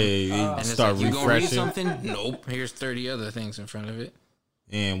 And You it's start like, you gonna read refreshing. something? Nope. Here's 30 other things in front of it.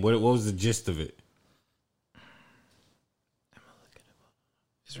 And what was the gist of it?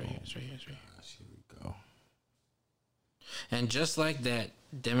 It's right here. It's right here. Here we go. And just like that,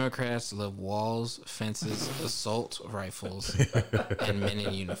 Democrats love walls, fences, assault rifles, and men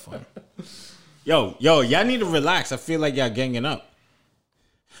in uniform. Yo, y'all need to relax. I feel like y'all ganging up.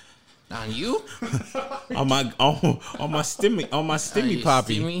 On you? on my stimmy you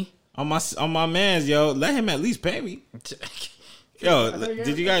poppy. stimmy? On my man's, yo. Let him at least pay me. Yo,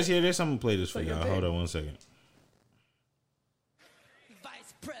 did you guys hear this? I'm gonna play this for y'all. Hold on 1 second.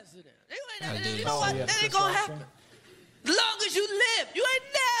 Vice president. did. You know what? That ain't gonna happen. As long as you live, you ain't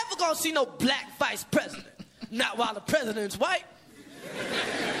never gonna see no black vice president. not while the president's white.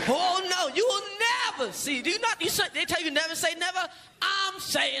 Oh no, you will never see. Do you not? They tell you never say never. I'm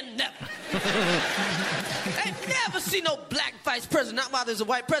saying never. They never see no black vice president, not while there's a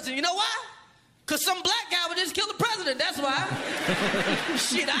white president. You know why? Because some black guy would just kill the president. That's why.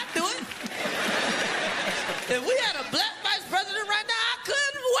 Shit, I'd do it. If we had a black vice president right now, I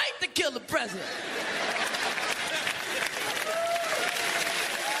couldn't wait to kill the president.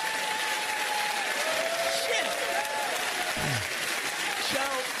 Shit. So,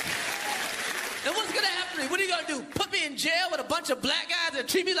 and what's gonna happen to me? What are you gonna do? Put me in jail with a bunch of black guys and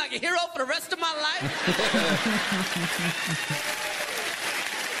treat me like a hero for the rest of my life?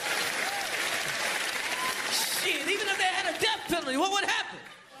 Shit, even if they had a death penalty, what would happen?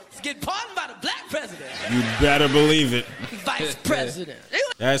 It's get pardoned by the black president. You better believe it. Vice president.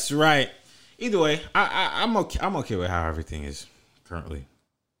 That's right. Either way, I'm okay. I'm okay with how everything is currently.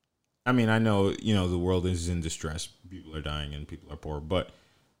 I mean, I know, the world is in distress. People are dying and people are poor, but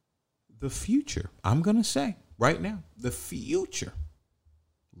the future, I'm going to say right now, the future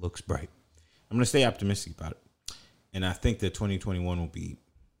looks bright. I'm going to stay optimistic about it. And I think that 2021 will be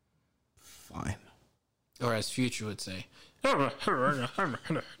fine. Or as Future would say. No,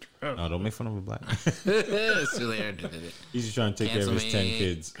 don't make fun of a black man. It's too late. He's just trying to take care of his 10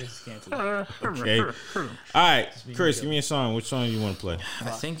 kids. Cancel. Okay. All right, Chris, give me a song. Which song do you want to play? I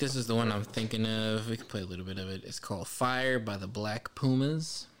think this is the one I'm thinking of. We can play a little bit of it. It's called Fire by the Black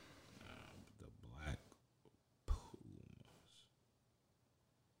Pumas. The Black Pumas.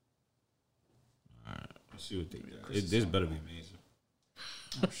 All right, let's see what they got. This better be amazing.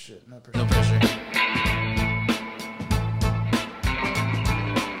 Oh, shit. No pressure. No pressure.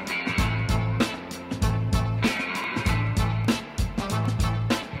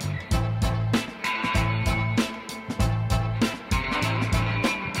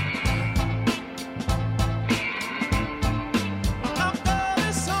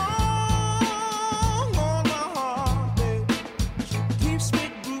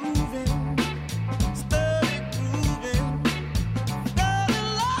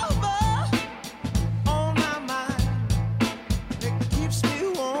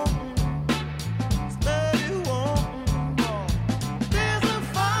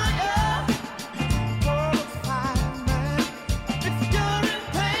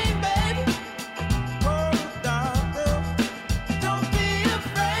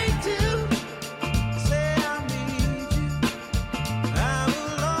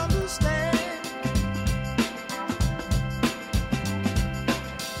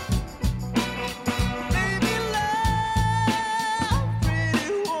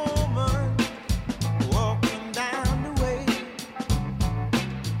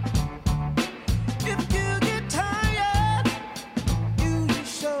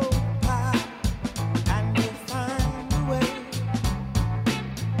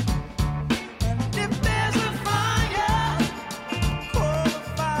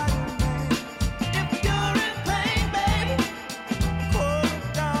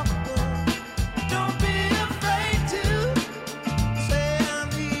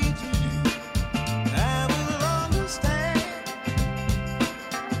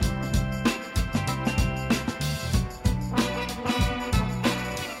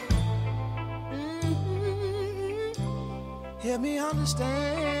 Help me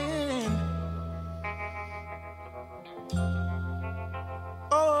understand.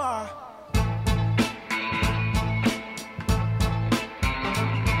 Oh,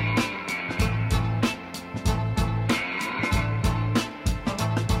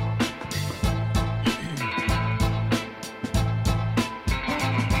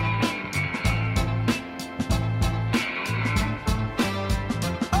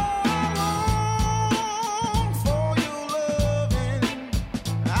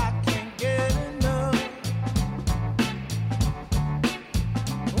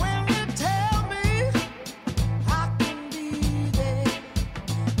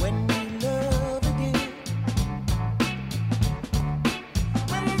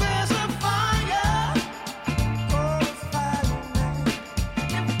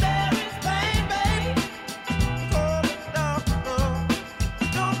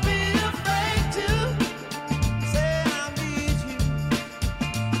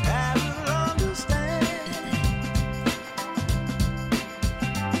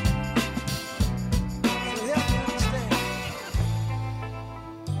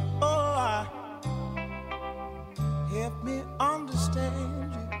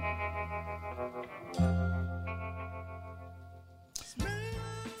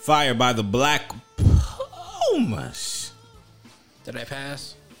 Fire by the Black Pumas. Did I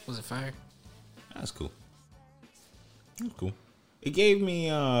pass? Was it fire? That's cool. Cool. It gave me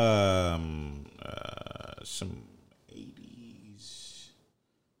some 80s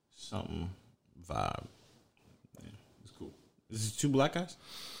something vibe. Yeah, it's cool. This is 2 black guys?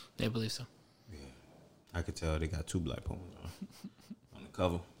 I believe so. Yeah. I could tell they got 2 black ponies on the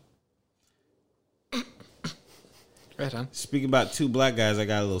cover. Right on. Speaking about 2 black guys, I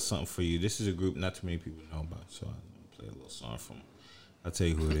got a little something for you. This is a group not too many people know about, so I'm going to play a little song from them. I'll tell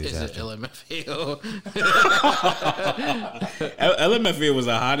you who it is. Is it LMFAO? LMFAO was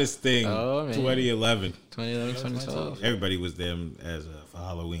the hottest thing. 2011. 2012. Everybody was them as for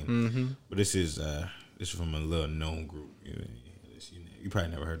Halloween. Mm-hmm. But this is from a little known group. You probably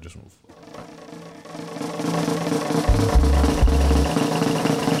never heard this one before.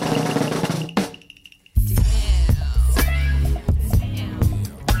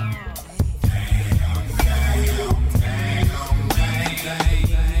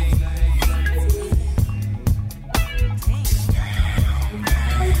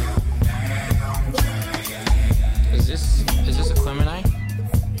 Is this a Clemini?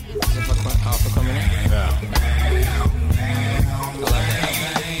 Is it off of Clemini? Yeah. I love that.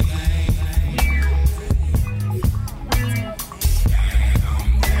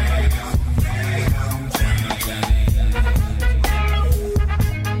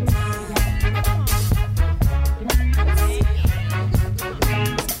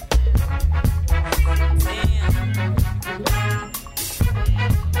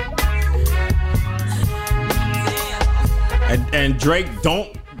 And Drake,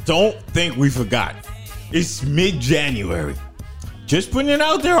 don't think we forgot. It's mid-January. Just putting it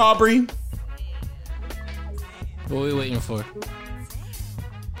out there, Aubrey. What are we waiting for?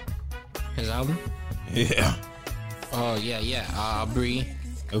 His album? Yeah. Oh, yeah. Aubrey.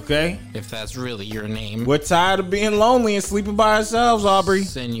 Okay. If that's really your name. We're tired of being lonely and sleeping by ourselves, Aubrey.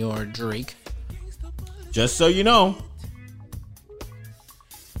 Senor Drake. Just so you know.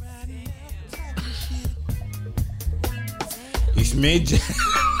 It's mid,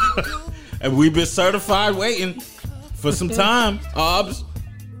 and we've been certified waiting for some time. Obs,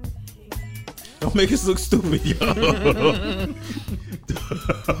 don't make us look stupid, yo.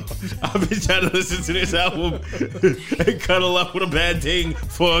 I've been trying to listen to this album and cuddle up with a bad thing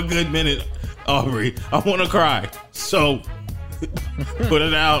for a good minute, Aubrey. I want to cry, so put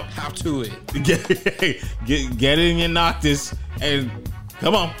it out. How to it? Get it in your noctis and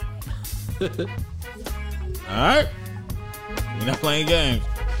come on. All right. You're not playing games.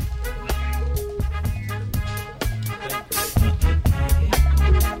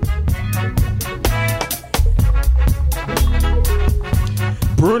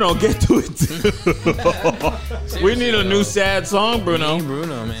 Bruno, get to it. We need a new sad song, Bruno.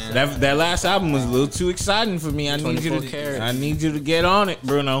 Bruno, man. That last album was a little too exciting for me. I need you to get on it,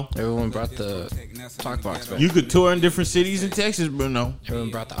 Bruno. Everyone brought the talk box back. You could tour in different cities in Texas, Bruno.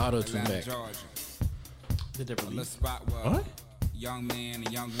 Everyone brought the auto tune back. What?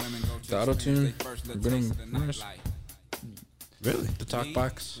 The auto tune. Bruno Mars. Really? The talk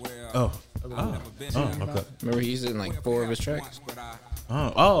box. Oh, okay. Remember he used it in like 4 of his tracks.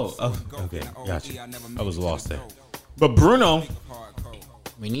 Oh, okay, gotcha. I was lost there. But Bruno,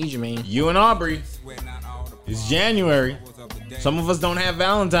 we need you, man. You and Aubrey. It's January. Some of us don't have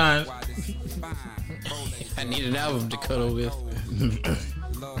Valentine's. I need an album to cuddle with.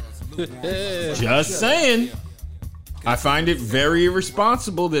 Just saying. I find it very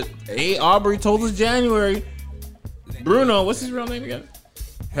irresponsible that Aubrey told us January. Bruno, what's his real name again?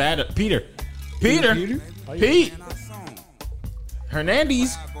 Peter. Pete.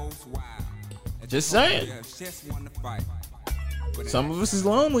 Hernandez. Just saying. Some of us is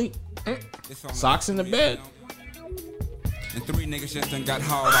lonely. Socks in the bed. And 3 niggas just done got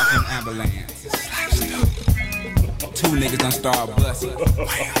hauled off in ambulance. 2 niggas done started busting.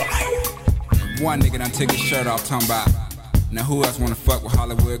 1 nigga done took his shirt off, talking about, now who else wanna fuck with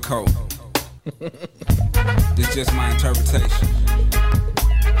Hollywood Cole? This just my interpretation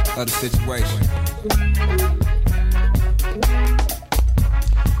of the situation.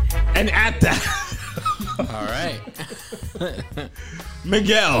 And at that, all right,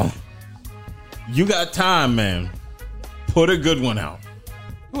 Miguel, you got time, man. Put a good one out.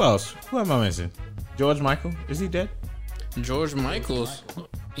 Who else? Who am I missing? George Michael? Is he dead? George Michaels.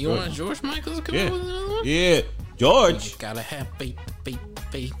 You want George Michaels to come up with another one? Yeah, George. Gotta have faith.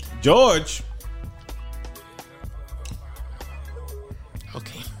 George.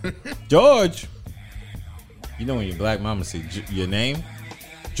 Okay. George. You know when your black mama say your name?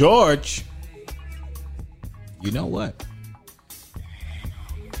 George. You know what?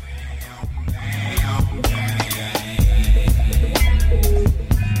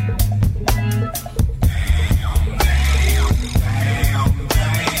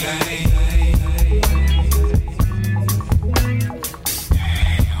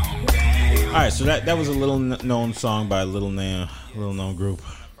 So that was a little known song by a little known group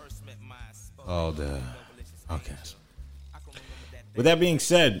called Outkast. With that being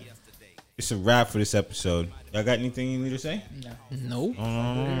said, it's a wrap for this episode. Y'all got anything you need to say? No.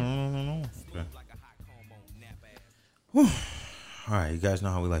 No. Okay. Whew. All right, you guys know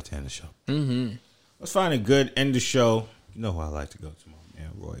how we like to end the show. Mm-hmm. Let's find a good end of show. You know who I like to go to, my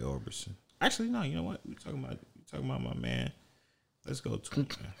man Roy Orbison. Actually, no. You know what? We talking about my man. Let's go to him,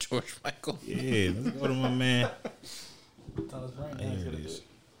 man. George Michael. Yeah, let's go to my man. Here it is.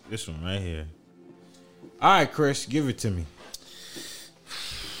 This one right here. All right, Chris, give it to me.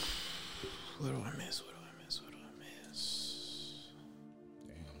 What do I miss?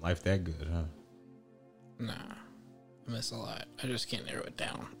 Damn, life that good, huh? Nah, I miss a lot. I just can't narrow it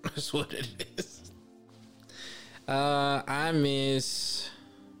down. That's what it is. I miss.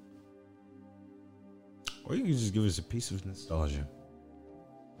 Or you can just give us a piece of nostalgia.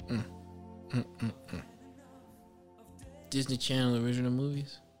 Disney Channel original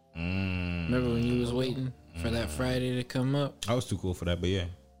movies. Remember when you was waiting for that Friday to come up? I was too cool for that, but yeah.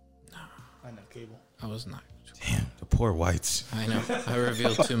 I didn't have cable. I was not. Damn, the poor whites. I know. I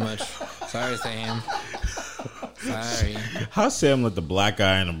revealed too much. Sorry, Sam. Sorry. How Sam let the black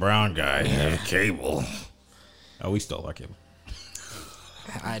guy and the brown guy have cable? Oh, we stole our cable.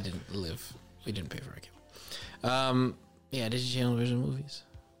 I didn't live. We didn't pay for our cable. Yeah, Disney Channel original movies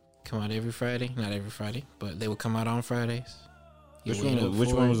come out every Friday. Not every Friday, but they would come out on Fridays. Which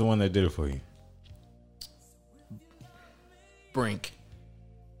one was the one that did it for you? Brink.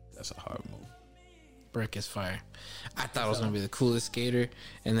 That's a hard move. Brink is fire. I thought I was gonna be the coolest skater,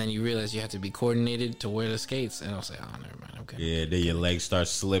 and then you realize you have to be coordinated to wear the skates, and I was like, oh, never mind, okay. Yeah, then your legs start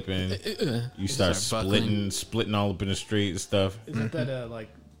slipping. You start splitting all up in the street and stuff. Isn't that like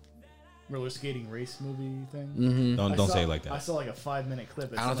roller skating race movie thing? Mm-hmm. Don't say it like that. I saw like a 5-minute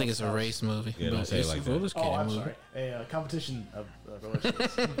clip. I don't think it's a race movie. Yeah, don't say it like that. Oh, I'm sorry. A competition of roller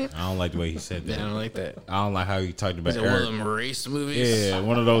skates. I don't like the way he said that. Yeah, I don't like that. I don't like how he talked about Is it one of them race movies? Yeah,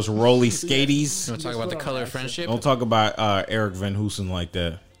 one of those roly skaties. You want to talk about the color of friendship? Don't talk about Eric Van Hoosen like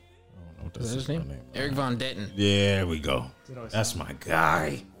that. Is that his name? Eric Von Detten. Yeah, there we go. That's my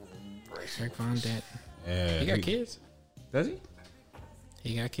guy. Eric Von Detten. Yeah, he got kids. Does he?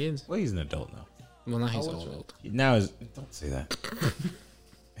 He got kids. Well, he's an adult now. Well, now he's old. Now don't say that.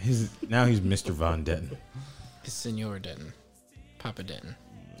 Now he's Mr. Von Detten. He's Senor Detten. Papa Detten.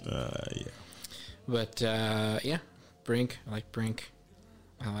 Yeah. But yeah, Brink. I like Brink.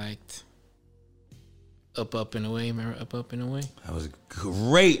 I liked Up and Away. Remember Up and Away? That was a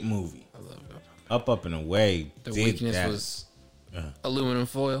great movie. I love Up and Away. The weakness was aluminum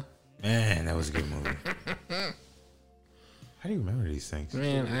foil. Man, that was a good movie. How do you remember these things?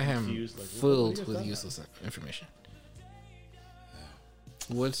 Man, I am filled with useless information.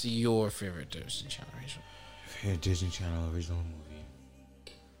 What's your favorite Disney Channel original? Favorite Disney Channel original movie?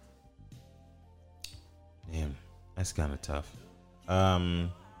 Damn, that's kind of tough.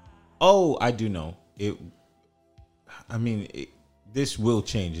 Oh, I do know. This will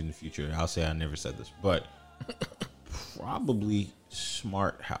change in the future. I'll say I never said this, but probably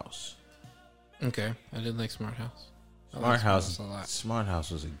Smart House. Okay, I did like Smart House. Smart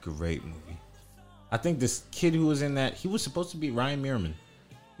House was a great movie. I think this kid who was in that, he was supposed to be Ryan Merriman.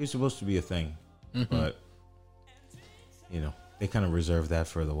 He was supposed to be a thing, but they kind of reserved that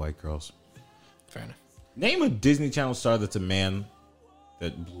for the white girls. Fair enough. Name a Disney Channel star that's a man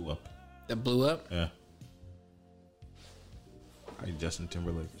that blew up. That blew up? Yeah. Like Justin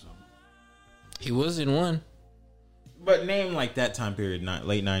Timberlake or something. He was in one. But name like that time period,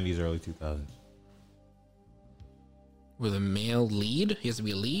 late 90s, early 2000s. With a male lead? He has to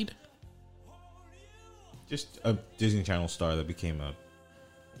be a lead? Just a Disney Channel star that became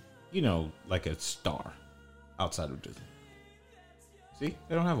like a star outside of Disney. See?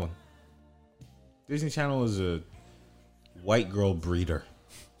 They don't have one. Disney Channel is a white girl breeder.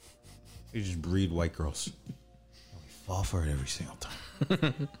 They just breed white girls. And we fall for it every single time.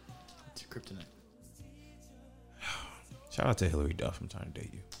 It's your kryptonite. Shout out to Hillary Duff. I'm trying to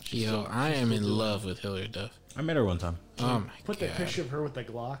date you. Yo, I am in love with Hillary Duff. I met her one time. Oh my Put that picture of her with the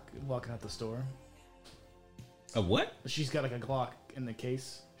Glock walking out the store. A what? She's got like a Glock in the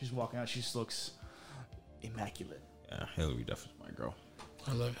case. She's walking out. She just looks immaculate. Yeah, Hillary Duff is my girl.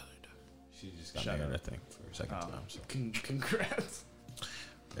 I love Hillary Duff. She just got me on that thing for a second time. So. Congrats.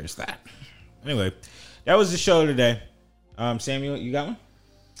 There's that. Anyway, that was the show today. Samuel, you got one?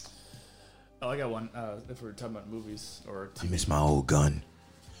 Oh, I got one. If we're talking about movies or TV. I miss my old gun.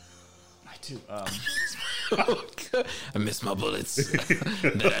 I do. I miss my bullets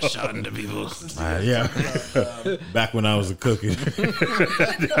that I shot into people. Yeah. Back when I was a cookie.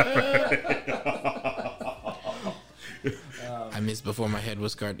 missed before my head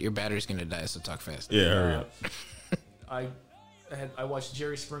was scarred. Your battery's gonna die, so talk fast. Yeah, hurry up. I watched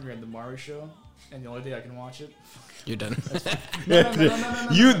Jerry Springer and the Maury Show, and the only day I can watch it. You're done.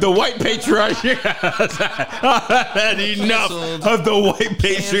 You, the white patriarchy, had enough of the white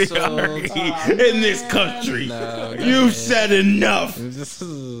patriarchy in this country. No, You've said enough.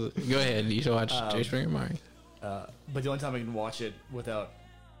 Go ahead. You should watch Jerry Springer and Maury. But the only time I can watch it without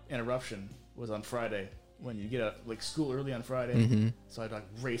interruption was on Friday when you get out like school early on Friday. Mm-hmm. So I'd like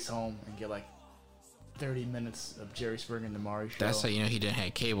race home and get like 30 minutes of Jerry Springer and the Maury Show. That's how you know he didn't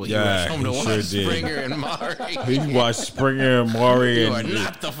have cable. He Yeah, rushed home to he watch sure did. Springer and Maury. He watched Springer and Maury You are and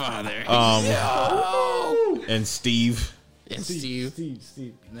not the father. and Steve. And Steve.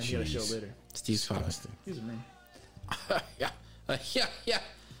 Steve. And then he had a show later. Steve's father. He's a man. Yeah.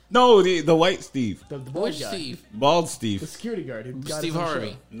 No, the white Steve. The bald Which guy. Steve? Bald The Steve. security guard. Who got Steve his own Harvey.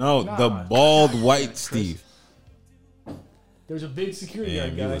 show. No, Nah, the bald white Chris. Steve. There was a big security Damn,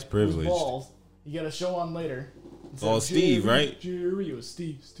 guard he guy. was who privileged. bald. He got a show on later. Instead Oh, of Steve, Jerry, right? Jerry, it was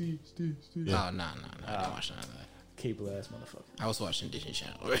Steve. Oh, no. I didn't watch none of that. Cable ass motherfucker. I was watching Disney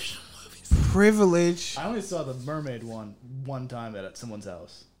Channel. Privilege. I only saw the mermaid one time at someone's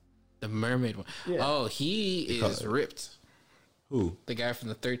house. The mermaid one. Yeah. Oh, he is ripped. Who? The guy from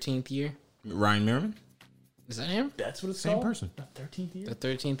the 13th year. Ryan Merriman? Is that him? That's what it's Same called? person. The 13th year? The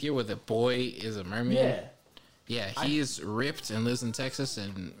 13th year where the boy is a mermaid? Yeah. Yeah, he is ripped and lives in Texas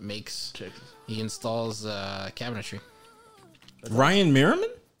and makes... He installs cabinetry. Ryan Merriman?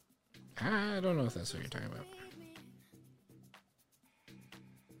 I don't know if that's what you're talking about.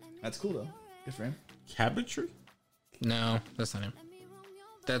 That's cool, though. Good for him. Cabinetry? No, that's not him.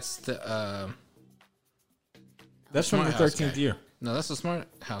 That's the... That's from the Smart House 13th guy. year. No, that's the Smart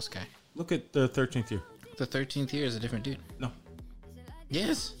House guy. Look at the 13th year. The 13th year is a different dude. No.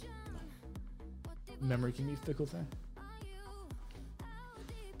 Yes. Memory can be a fickle thing.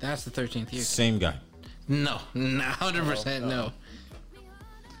 That's the 13th year. Same guy. No, 100% no.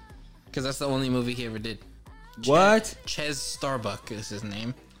 Because that's the only movie he ever did. What? Ches Starbuck is his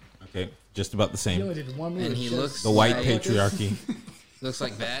name. Okay, just about the He same. only did one movie. And he looks The white like, patriarchy. looks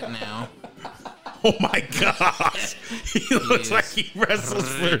like that now. Oh my gosh. He looks is like he wrestles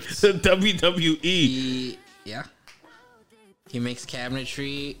for the WWE. Yeah. He makes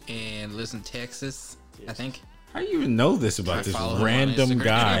cabinetry and lives in Texas, I think. How do you even know this about I this follow him on random Instagram.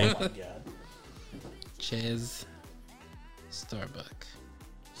 guy? Oh my God. Ches Starbuck.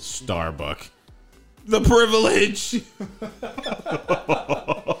 Starbuck. The privilege.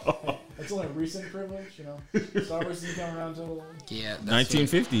 That's only a recent privilege, you know. Starbucks didn't come around until... Yeah. That's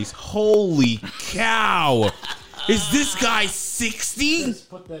 1950s. Holy cow. Is this guy 60? Just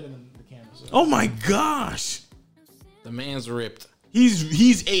put that in the canvas. Oh my gosh. The man's ripped.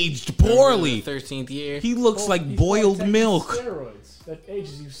 He's aged poorly. The 13th year. He looks like He's boiled taking milk. Steroids. That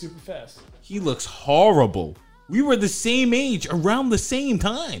ages you super fast. He looks horrible. We were the same age around the same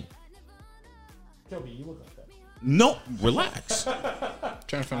time. Toby, you look like that. No, relax.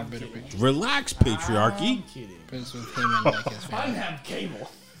 Trying to find a better picture. Relax, patriarchy. I'm kidding. Prince with him and like his I family. didn't have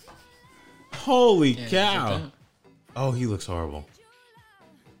cable. Holy Yeah, cow. check Oh, he looks horrible.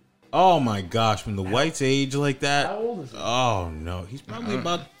 Oh my gosh, when the whites age like that. How old is he? Oh no, he's probably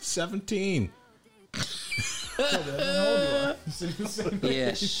about 17. Toby, I don't know how old you are.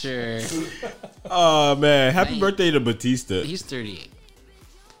 Yeah, sure. Oh man, happy Dang. birthday to Batista. He's 38.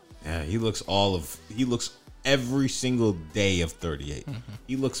 Yeah, he looks every single day of 38.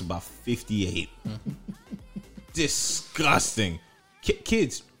 He looks about 58. Disgusting.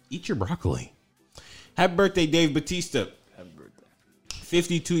 Kids, eat your broccoli. Happy birthday, Dave Batista. Happy birthday.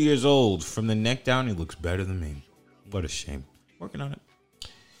 52 years old. From the neck down, he looks better than me. What a shame. Working on it.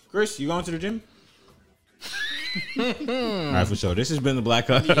 Chris, you going to the gym? All right, for sure. This has been the Black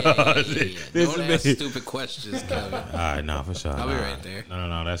This Don't has ask been... stupid questions, Kevin. All right, nah, for sure. I'll be Nah. right there.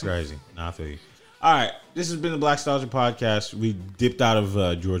 No, that's crazy. Nah, I feel you. All right, this has been the Blackstalgia podcast. We dipped out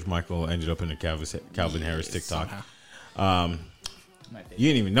of George Michael, ended up in the Calvin Harris TikTok. You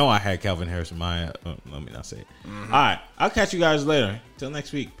didn't even know I had Calvin Harris in my. Let me not say it. All right, I'll catch you guys later. Till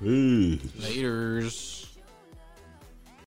next week. Peace. Laters.